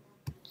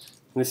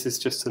 And this is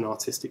just an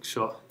artistic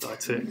shot that I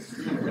took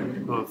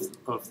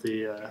of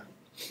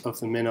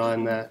the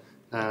MinION there.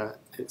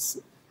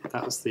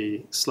 That was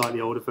the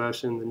slightly older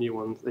version. The new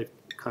one, they've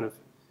kind of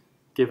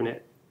given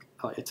it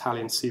like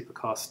Italian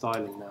supercar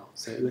styling now,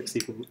 so it looks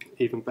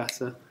even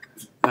better.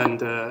 And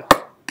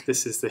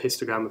this is the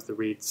histogram of the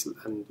reads,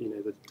 and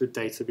the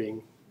data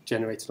being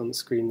generated on the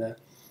screen there.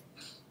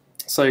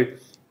 So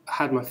I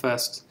had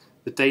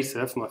the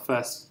data for my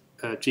first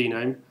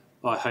genome.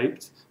 I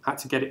hoped had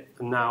to get it,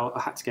 and now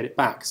I had to get it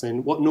back. So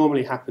what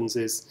normally happens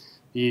is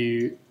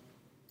you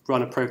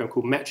run a program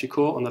called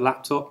Metricore on the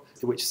laptop,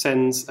 which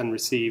sends and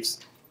receives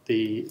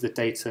the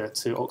data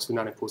to Oxford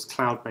Nanopore's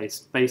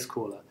cloud-based base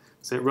caller.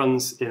 So it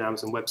runs in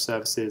Amazon Web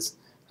Services,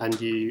 and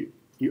you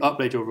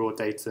upload your raw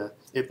data,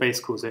 it base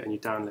calls it, and you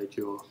download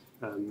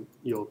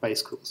your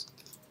base calls.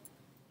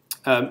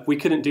 We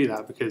couldn't do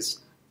that because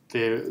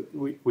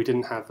we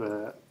didn't have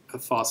a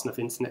fast enough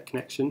internet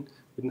connection.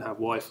 We didn't have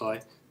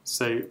Wi-Fi,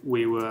 so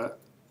we were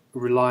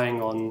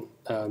relying on.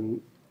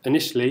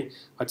 Initially,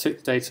 I took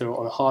the data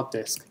on a hard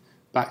disk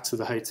back to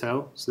the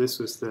hotel. So this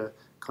was the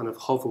kind of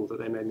hovel that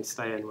they made me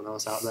stay in when I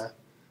was out there.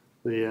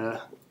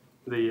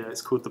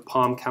 It's called the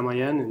Palm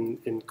Camayen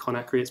in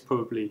Conakry. It's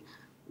probably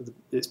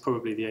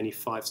the only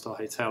 5-star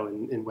hotel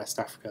in West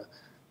Africa.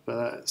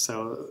 But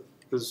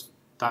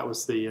that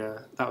was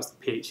the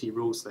PHE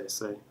rules there,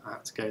 so I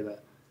had to go there.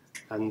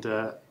 And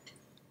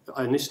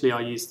initially, I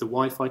used the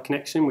Wi-Fi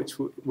connection,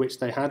 which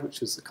they had,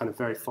 which was a kind of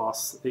very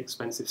fast,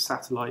 expensive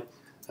satellite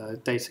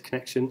data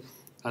connection.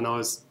 And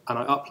I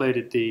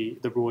uploaded the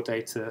raw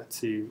data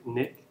to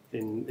Nick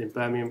in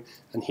Birmingham,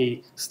 and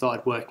he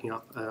started working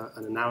up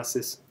an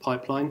analysis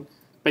pipeline.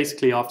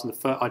 Basically, after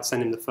I'd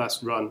send him the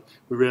first run,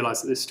 we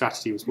realised that this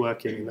strategy was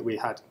working and that we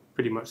had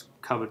pretty much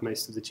covered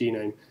most of the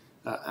genome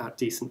at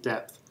decent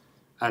depth.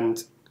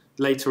 And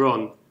later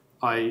on,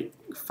 I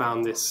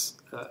found this.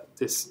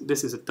 This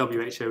is a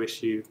WHO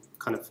issue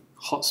kind of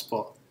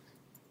hotspot,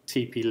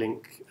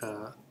 TP-Link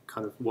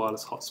kind of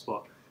wireless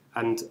hotspot,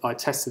 and I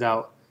tested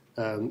out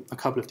a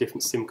couple of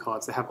different SIM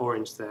cards. They have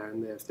Orange there,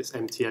 and they have this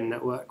MTN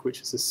network,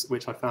 which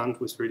I found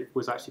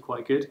was actually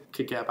quite good.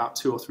 Could get about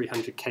 200 or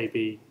 300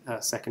 kb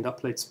second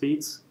upload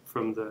speeds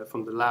from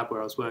the lab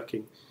where I was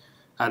working.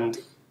 And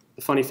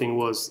the funny thing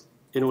was,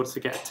 in order to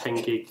get a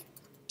 10 gig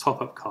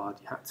top-up card,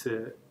 you had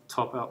to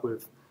top up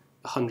with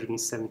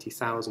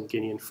 170,000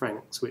 Guinean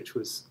francs, which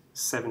was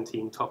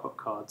 17 top-up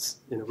cards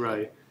in a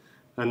row.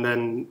 And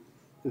then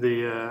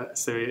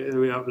So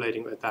we're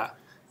uploading with that.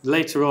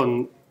 Later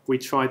on, we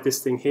tried this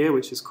thing here,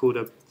 which is called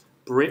a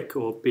brick,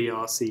 or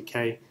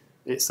BRCK.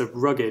 It's a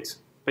rugged,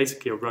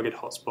 basically a rugged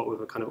hotspot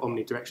with a kind of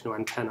omnidirectional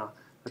antenna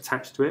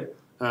attached to it.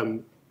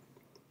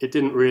 It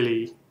didn't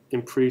really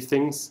improve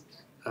things,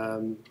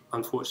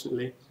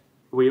 unfortunately.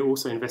 We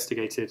also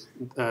investigated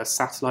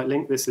satellite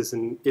link. This is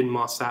an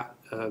Inmarsat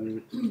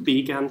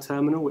BGAN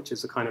terminal, which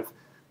is a kind of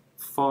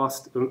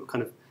fast,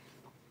 kind of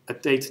a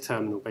data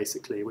terminal,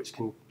 basically, which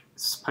can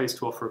supposed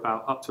to offer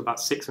up to about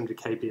 600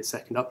 kb a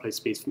second upload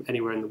speeds from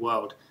anywhere in the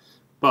world.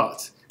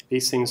 But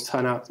these things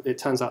it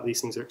turns out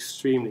these things are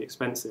extremely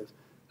expensive,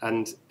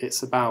 and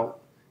it's about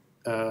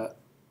 £1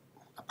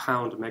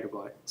 a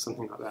megabyte,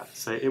 something like that.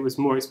 So it was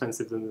more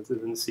expensive than the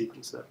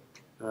sequencer,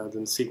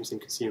 than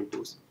sequencing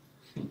consumables.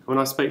 When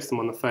I spoke to them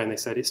on the phone, they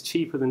said it's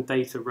cheaper than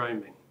data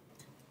roaming.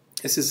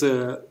 This is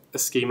a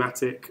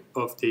schematic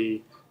of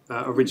the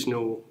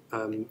original,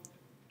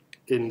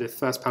 in the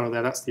first panel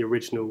there, that's the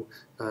original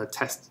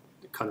test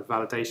kind of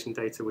validation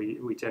data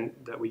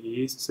that we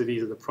used. So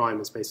these are the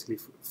primers, basically.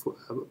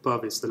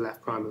 Above is the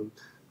left primer, and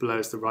below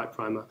is the right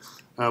primer.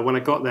 When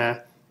I got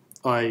there,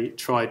 I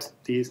tried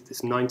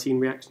this 19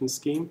 reaction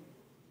scheme,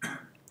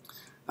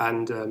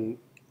 and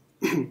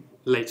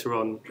later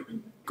on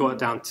got it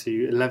down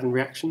to 11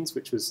 reactions,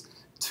 which was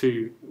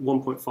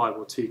 1.5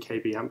 or 2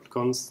 kb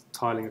amplicons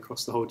tiling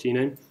across the whole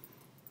genome.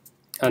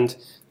 And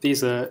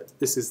this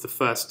is the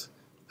first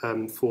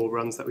 4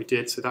 runs that we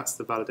did. So that's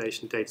the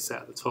validation data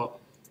set at the top.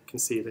 You can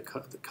see the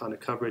kind of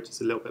coverage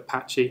is a little bit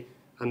patchy,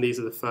 and these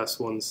are the first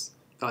ones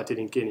that I did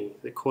in Guinea.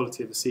 The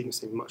quality of the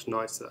sequencing is much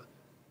nicer.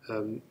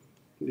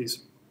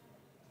 These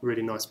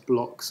really nice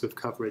blocks of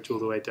coverage all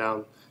the way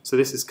down. So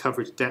this is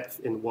coverage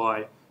depth in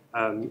Y.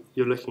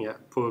 You're looking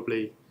at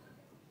probably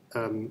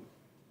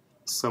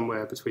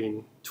somewhere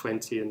between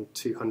 20 and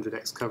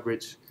 200x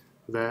coverage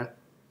there,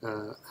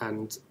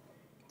 and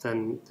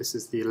then this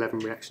is the 11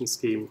 reaction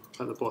scheme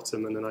at the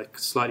bottom, and then I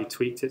slightly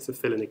tweaked it to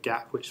fill in a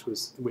gap which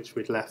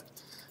we'd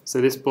left. So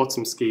this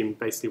bottom scheme,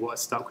 basically what I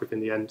stuck with in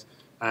the end,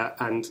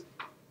 and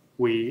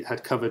we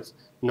had covered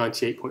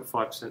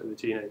 98.5% of the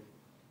genome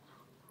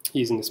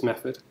using this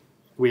method.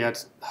 We had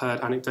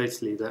heard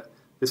anecdotally that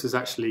this was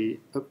actually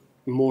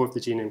more of the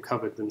genome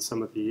covered than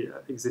some of the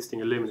existing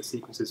Illumina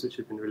sequences which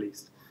had been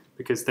released,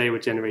 because they were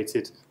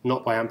generated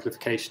not by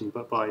amplification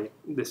but by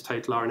this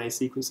total RNA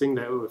sequencing.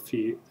 There were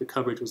the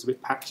coverage was a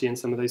bit patchy in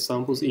some of those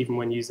samples, even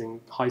when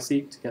using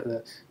HiSeq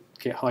to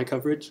get high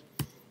coverage.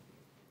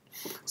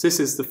 So this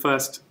is the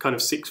first kind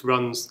of 6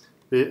 runs,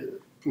 the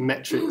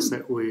metrics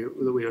that we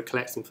were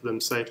collecting for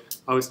them. So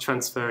I was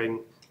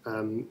transferring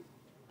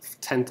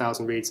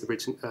 10,000 reads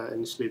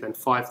initially, then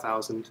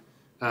 5,000,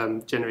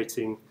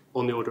 generating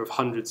on the order of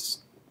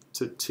hundreds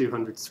to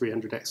 200,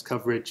 300x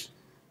coverage.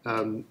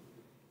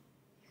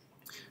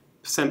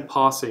 Percent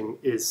passing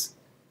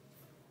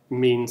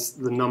means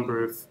the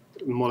number of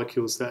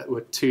molecules that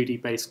were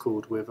 2D base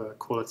called with a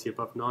quality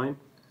above 9,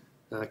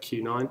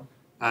 Q9,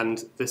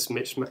 and the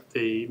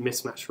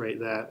mismatch rate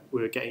there,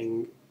 we were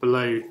getting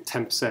below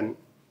 10%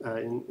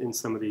 in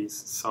some of these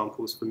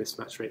samples for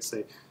mismatch rate,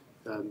 so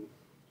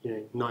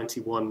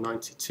 91,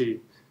 92%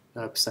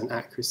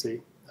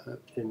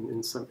 kind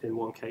in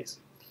one case.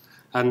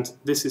 And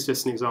this is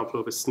just an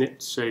example of a SNP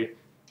to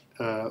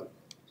show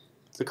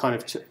the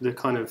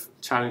kind of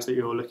challenge that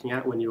you're looking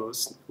at when you're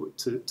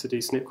to do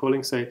SNP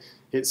calling. So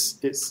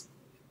it's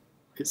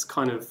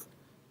kind of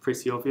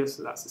pretty obvious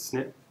that that's a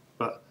SNP,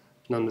 but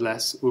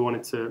nonetheless we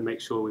wanted to make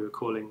sure we were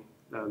calling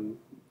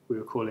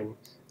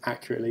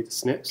accurately the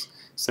SNPs.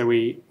 So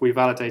we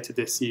validated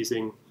this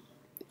using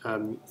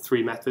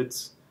 3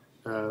 methods.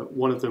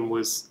 One of them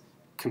was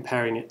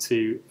comparing it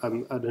to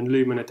an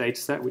Illumina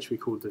dataset, which we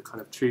called the kind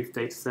of truth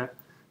dataset.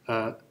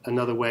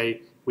 Another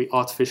way, we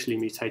artificially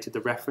mutated the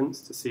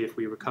reference to see if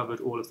we recovered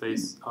all of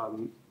those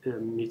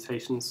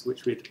mutations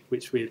which we'd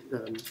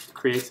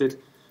created.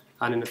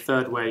 And in a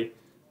third way,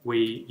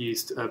 we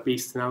used a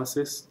beast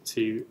analysis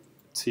to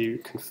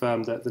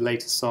confirm that the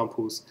latest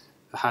samples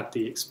had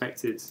the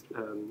expected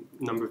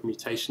number of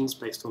mutations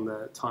based on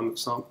their time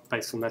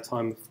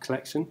of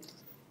collection.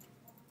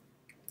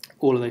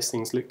 All of those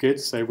things look good,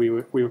 so we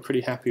were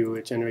pretty happy we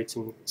were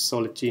generating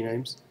solid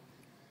genomes.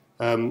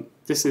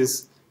 This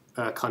is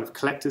a kind of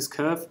collector's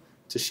curve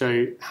to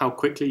show how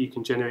quickly you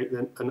can generate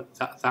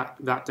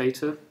that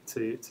data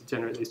to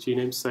generate those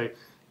genomes. So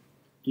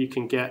you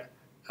can get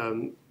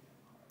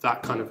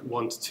that kind of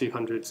 1 to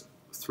 200,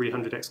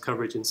 300x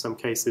coverage in some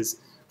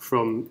cases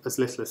from as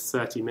little as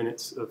 30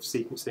 minutes of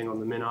sequencing on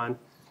the MinION.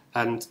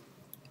 And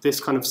this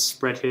kind of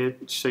spread here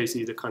shows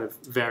you the kind of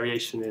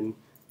variation in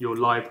your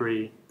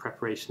library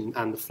preparation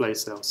and the flow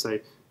cell. So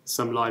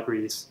some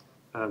libraries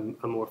are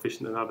more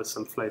efficient than others,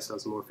 some flow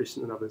cells are more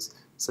efficient than others.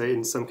 So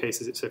in some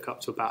cases it took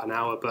up to about an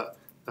hour, but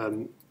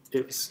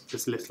it was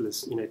as little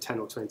as 10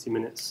 or 20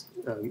 minutes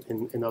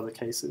in other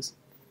cases.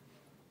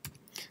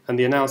 And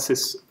the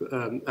analysis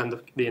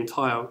and the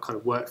entire kind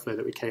of workflow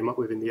that we came up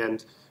with in the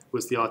end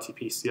was the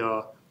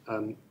RT-PCR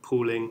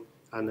pooling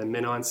and then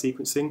MinION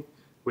sequencing,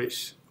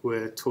 which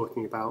we're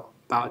talking about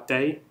about a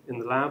day in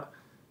the lab,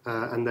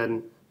 and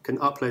then can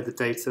upload the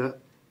data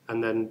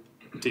and then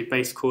do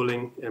base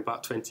calling in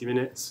about 20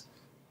 minutes,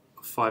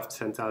 5 to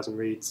 10,000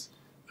 reads.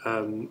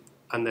 And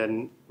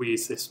then we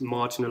use this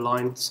margin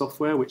align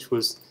software, which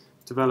was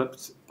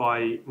developed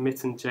by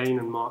Mitten Jane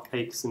and Mark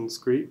Akeson's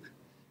group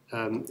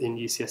in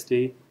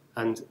UCSD.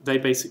 And they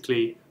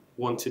basically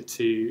wanted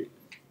to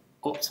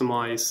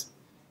optimize,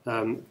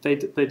 they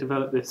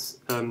developed this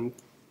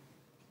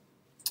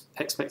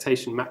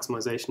expectation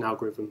maximization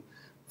algorithm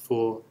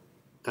for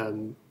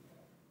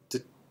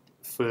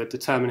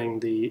determining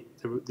the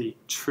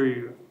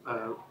true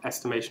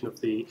estimation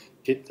of the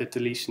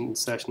deletion,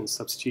 insertion, and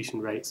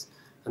substitution rates.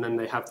 And then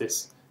they have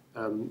this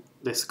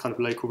this kind of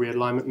local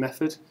realignment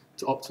method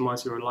to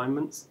optimize your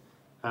alignments,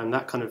 and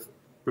that kind of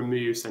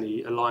removes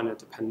any aligner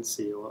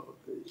dependency or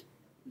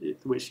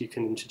which you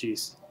can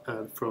introduce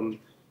from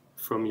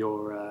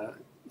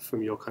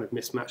your kind of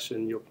mismatch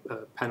and your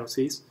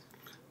penalties.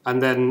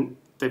 And then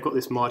they've got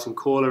this margin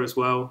caller as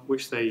well,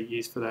 which they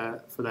use for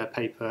their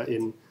paper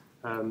in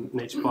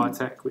Nature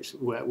Biotech,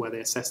 where they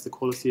assess the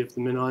quality of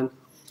the MinION.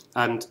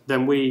 And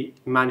then we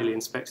manually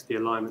inspected the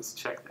alignments,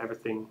 checked that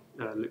everything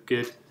looked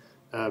good,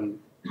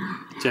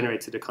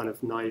 generated a kind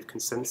of naive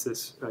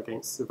consensus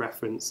against the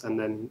reference, and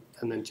then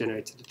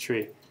generated a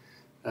tree.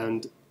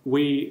 And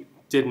we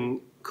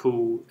didn't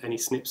call any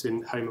SNPs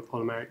in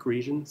homopolymeric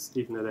regions,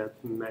 even though there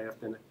may have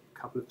been a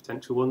couple of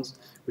potential ones.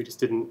 We just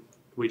didn't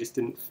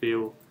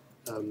feel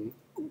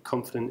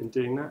confident in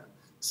doing that.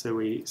 So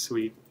we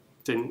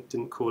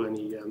didn't call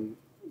any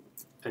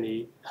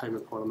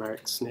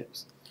homopolymeric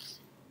SNPs.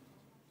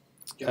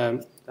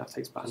 That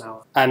takes about an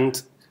hour.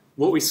 And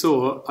what we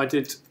saw,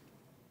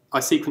 I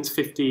sequenced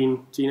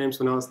 15 genomes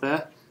when I was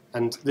there,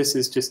 and this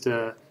is just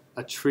a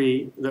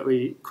tree that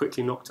we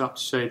quickly knocked up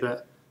to show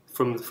that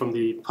from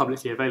the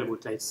publicly available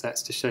data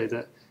sets, to show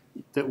that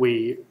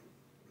we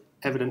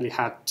evidently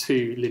had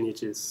 2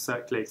 lineages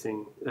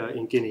circulating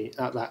in Guinea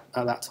at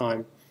that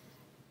time.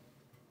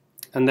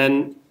 And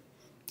then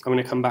I'm going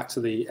to come back to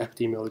the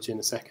epidemiology in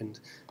a second,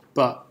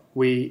 but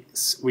we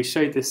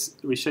showed this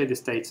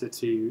data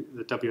to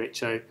the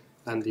WHO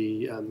and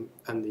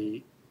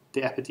the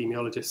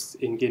epidemiologists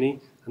in Guinea,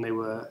 and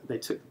they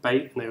took the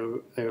bait,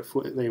 and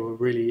they were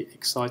really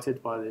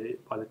excited by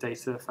the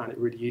data, found it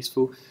really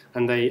useful,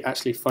 and they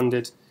actually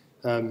funded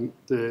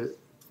the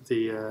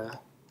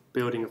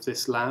building of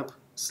this lab.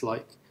 It's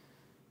like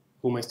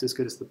almost as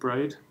good as the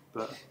Broad,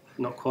 but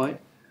not quite.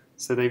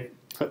 So they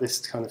put this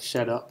kind of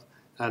shed up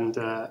and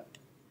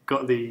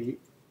got the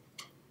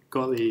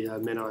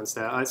MinIONs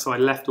there. So I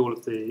left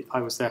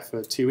I was there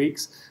for 2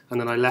 weeks, and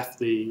then I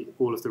left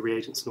all of the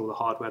reagents and all the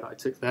hardware that I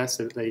took there,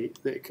 so that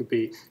it could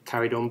be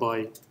carried on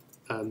by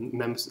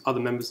other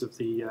members of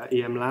the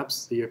EM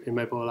labs, the European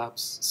Mobile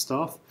Labs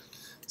staff.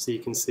 So you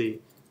can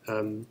see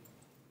all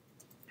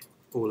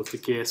of the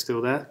gear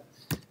still there.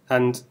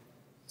 And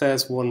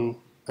there's one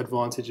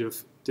advantage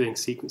of doing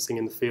sequencing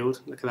in the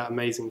field. Look at that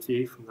amazing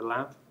view from the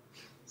lab.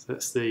 So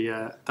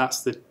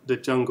that's the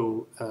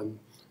jungle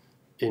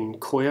in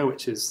Koya,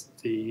 which is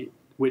an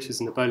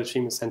Ebola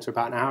treatment centre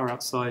about an hour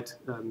outside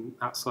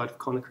of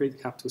Conakry, the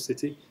capital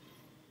city.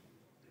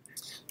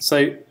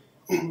 So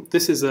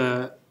this is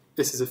a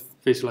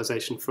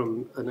visualization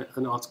from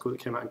an article that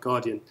came out in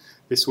Guardian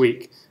this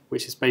week,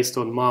 which is based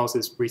on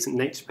Miles's recent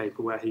Nature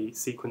paper, where he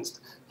sequenced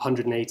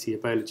 180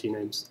 Ebola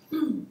genomes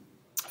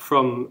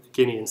from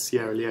Guinea and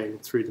Sierra Leone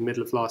through the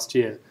middle of last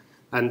year.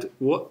 And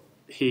what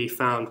he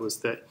found was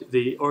that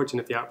the origin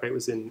of the outbreak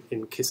was in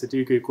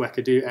Kisadugu,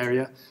 Gwekadu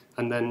area,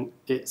 and then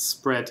it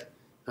spread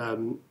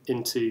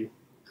into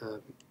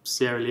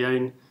Sierra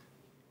Leone,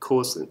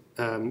 caused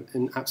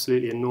an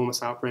absolutely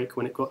enormous outbreak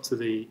when it got to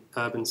the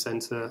urban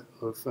centre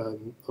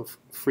of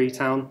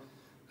Freetown,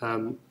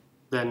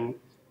 then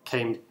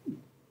came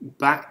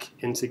back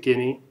into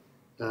Guinea,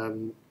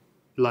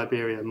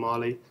 Liberia,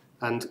 Mali,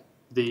 and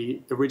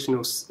the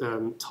original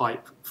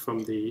type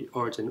from the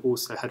origin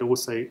had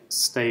also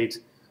stayed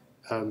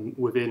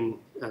within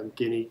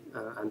Guinea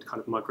and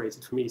kind of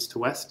migrated from east to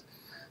west.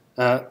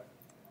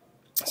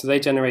 So they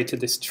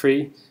generated this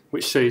tree,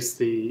 which shows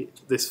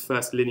this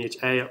first lineage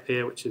A up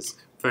here, which is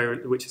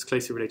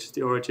closely related to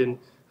the origin,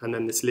 and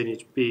then this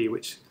lineage B,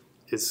 which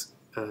is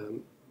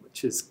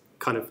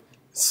kind of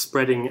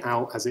spreading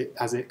out as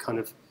it kind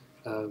of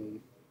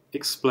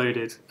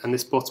exploded. And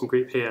this bottom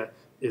group here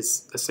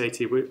is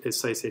associated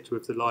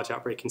with the large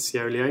outbreak in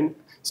Sierra Leone.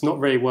 It's not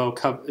very well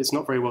It's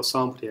not very well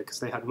sampled here because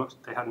they had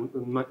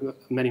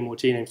many more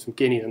genomes from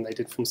Guinea than they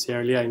did from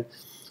Sierra Leone.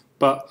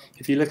 But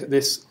if you look at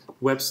this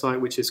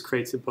website, which is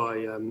created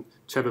by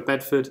Trevor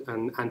Bedford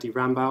and Andy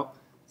Rambout,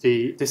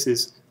 this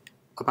is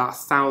about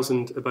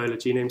 1,000 Ebola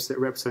genomes. So it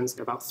represents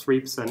about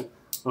 3%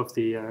 of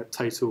the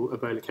total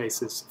Ebola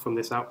cases from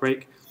this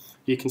outbreak.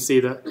 You can see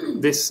that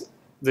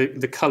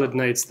the coloured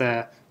nodes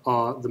there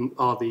are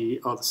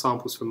the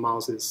samples from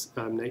Miles's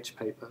Nature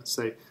paper.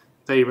 So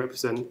they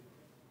represent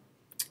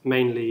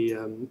mainly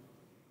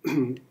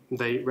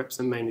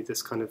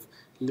this kind of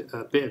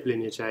bit of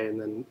lineage A, and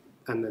then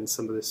then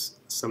some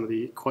of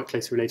the quite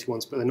closely related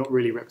ones, but they're not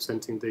really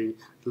representing the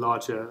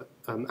larger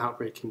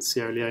outbreak in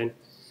Sierra Leone.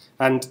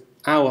 And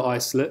our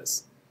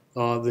isolates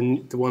are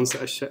the ones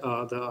that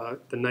are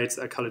the nodes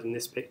that are coloured in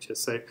this picture.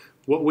 So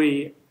what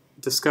we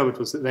discovered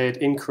was that they had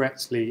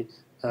incorrectly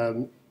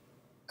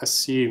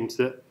assumed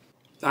that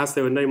as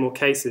there were no more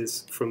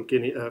cases from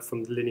Guinea,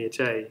 from the lineage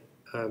A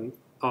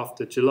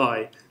after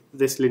July,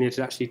 this lineage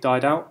had actually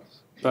died out.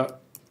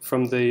 But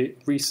from the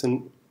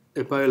recent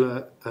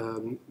Ebola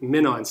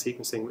MinIRN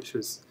sequencing, which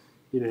was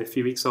a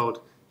few weeks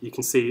old, you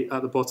can see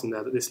at the bottom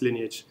there that this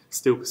lineage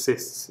still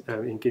persists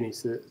in Guinea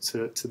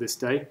to this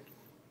day.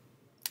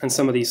 And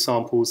some of these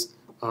samples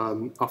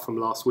are from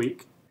last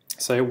week.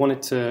 So I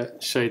wanted to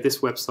show this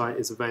website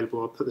is available.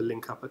 I'll put the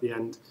link up at the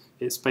end.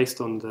 It's based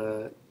on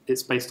the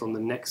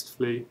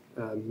NextFlu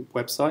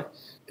website.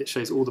 It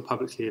shows all the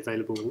publicly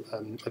available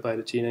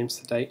Ebola genomes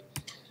to date.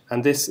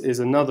 And this is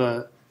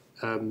another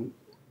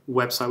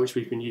website which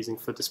we've been using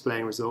for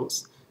displaying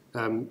results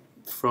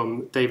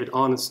from David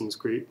Arneson's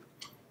group.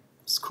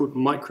 It's called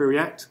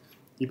MicroReact.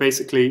 You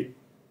basically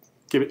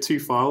give it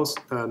two files,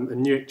 a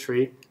Newick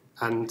tree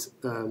and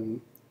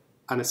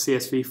a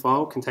CSV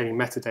file containing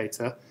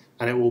metadata,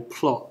 and it will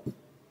plot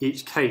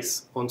each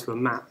case onto a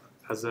map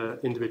as an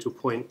individual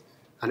point,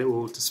 and it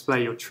will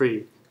display your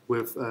tree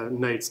with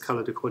nodes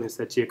coloured according to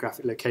their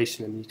geographic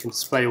location, and you can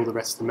display all the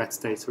rest of the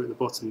metadata at the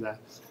bottom there.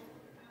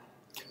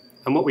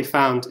 And what we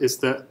found is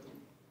that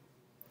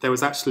there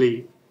was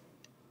actually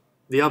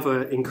the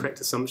other incorrect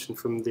assumption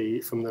from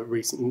the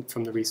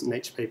recent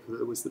Nature paper,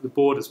 that was that the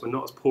borders were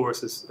not as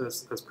porous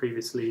as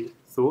previously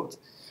thought,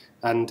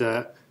 and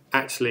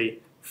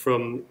actually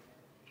from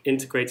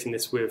integrating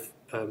this with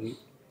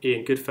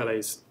Ian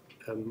Goodfellow's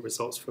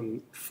results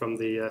from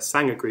the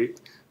Sanger group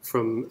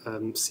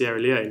from Sierra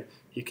Leone,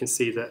 you can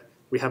see that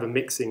we have a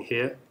mixing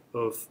here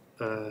of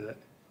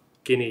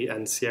Guinea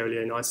and Sierra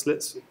Leone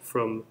isolates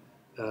from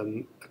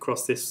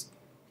across this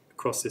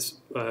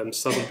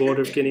southern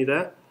border of Guinea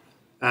there.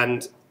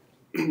 And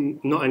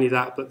not only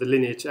that, but the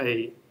lineage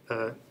A,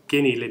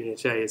 Guinea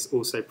lineage A, is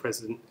also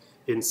present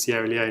in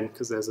Sierra Leone,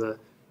 because there's an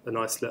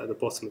isolate at the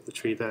bottom of the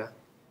tree there.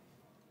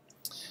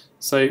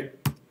 So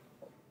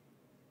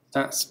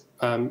that's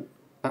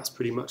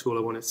pretty much all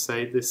I wanted to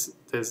say. There's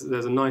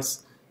a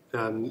nice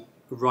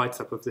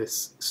write-up of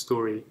this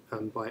story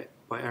by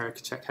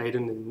Erica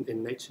Check-Hayden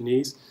in Nature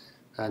News,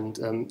 and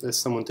there's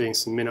someone doing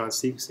some MinIRN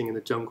sequencing in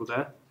the jungle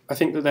there. I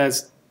think that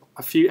there's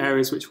a few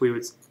areas which we're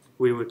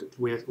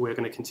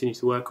going to continue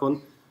to work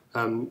on.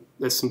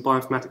 There's some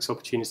bioinformatics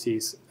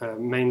opportunities,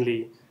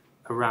 mainly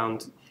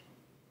around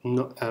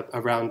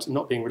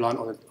not being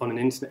reliant on an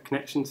internet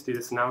connection to do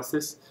this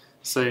analysis.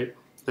 So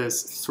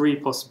there's three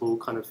possible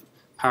kind of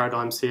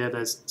paradigms here.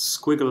 There's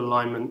squiggle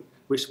alignment,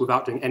 which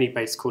without doing any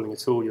base calling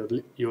at all, you're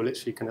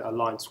literally going to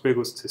align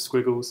squiggles to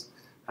squiggles,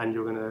 and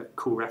you're going to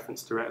call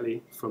reference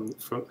directly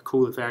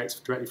call the variance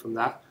directly from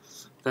that.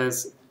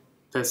 There's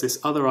this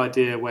other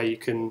idea where you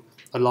can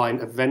align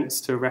events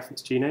to a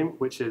reference genome,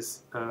 which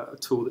is a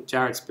tool that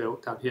Jared's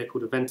built down here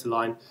called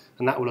EventAlign,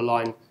 and that will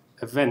align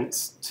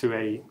events to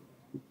a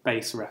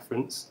base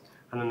reference.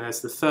 And then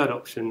there's the third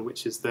option,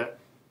 which is that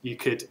you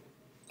could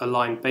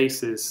align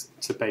bases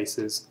to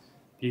bases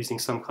using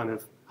some kind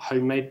of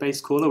homemade base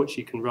caller, which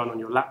you can run on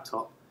your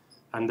laptop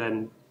and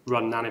then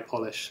run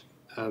nanopolish.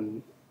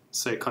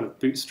 So kind of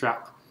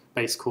bootstrap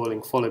base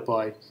calling followed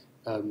by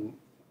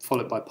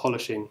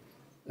polishing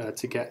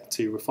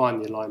to refine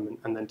the alignment,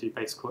 and then do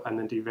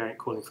variant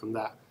calling from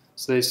that.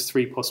 So those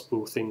three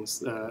possible things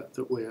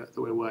that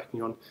we're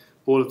working on.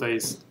 All of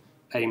those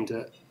aimed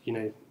at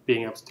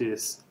being able to do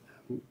this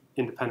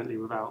independently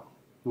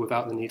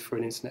without the need for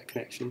an internet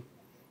connection.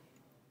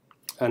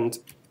 And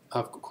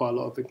I've got quite a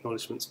lot of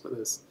acknowledgements, but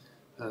there's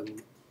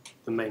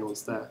the main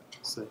ones there.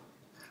 So,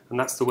 and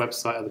that's the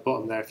website at the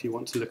bottom there if you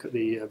want to look at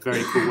the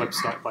very cool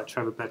website by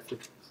Trevor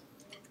Bedford.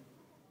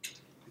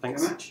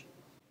 Thanks very much.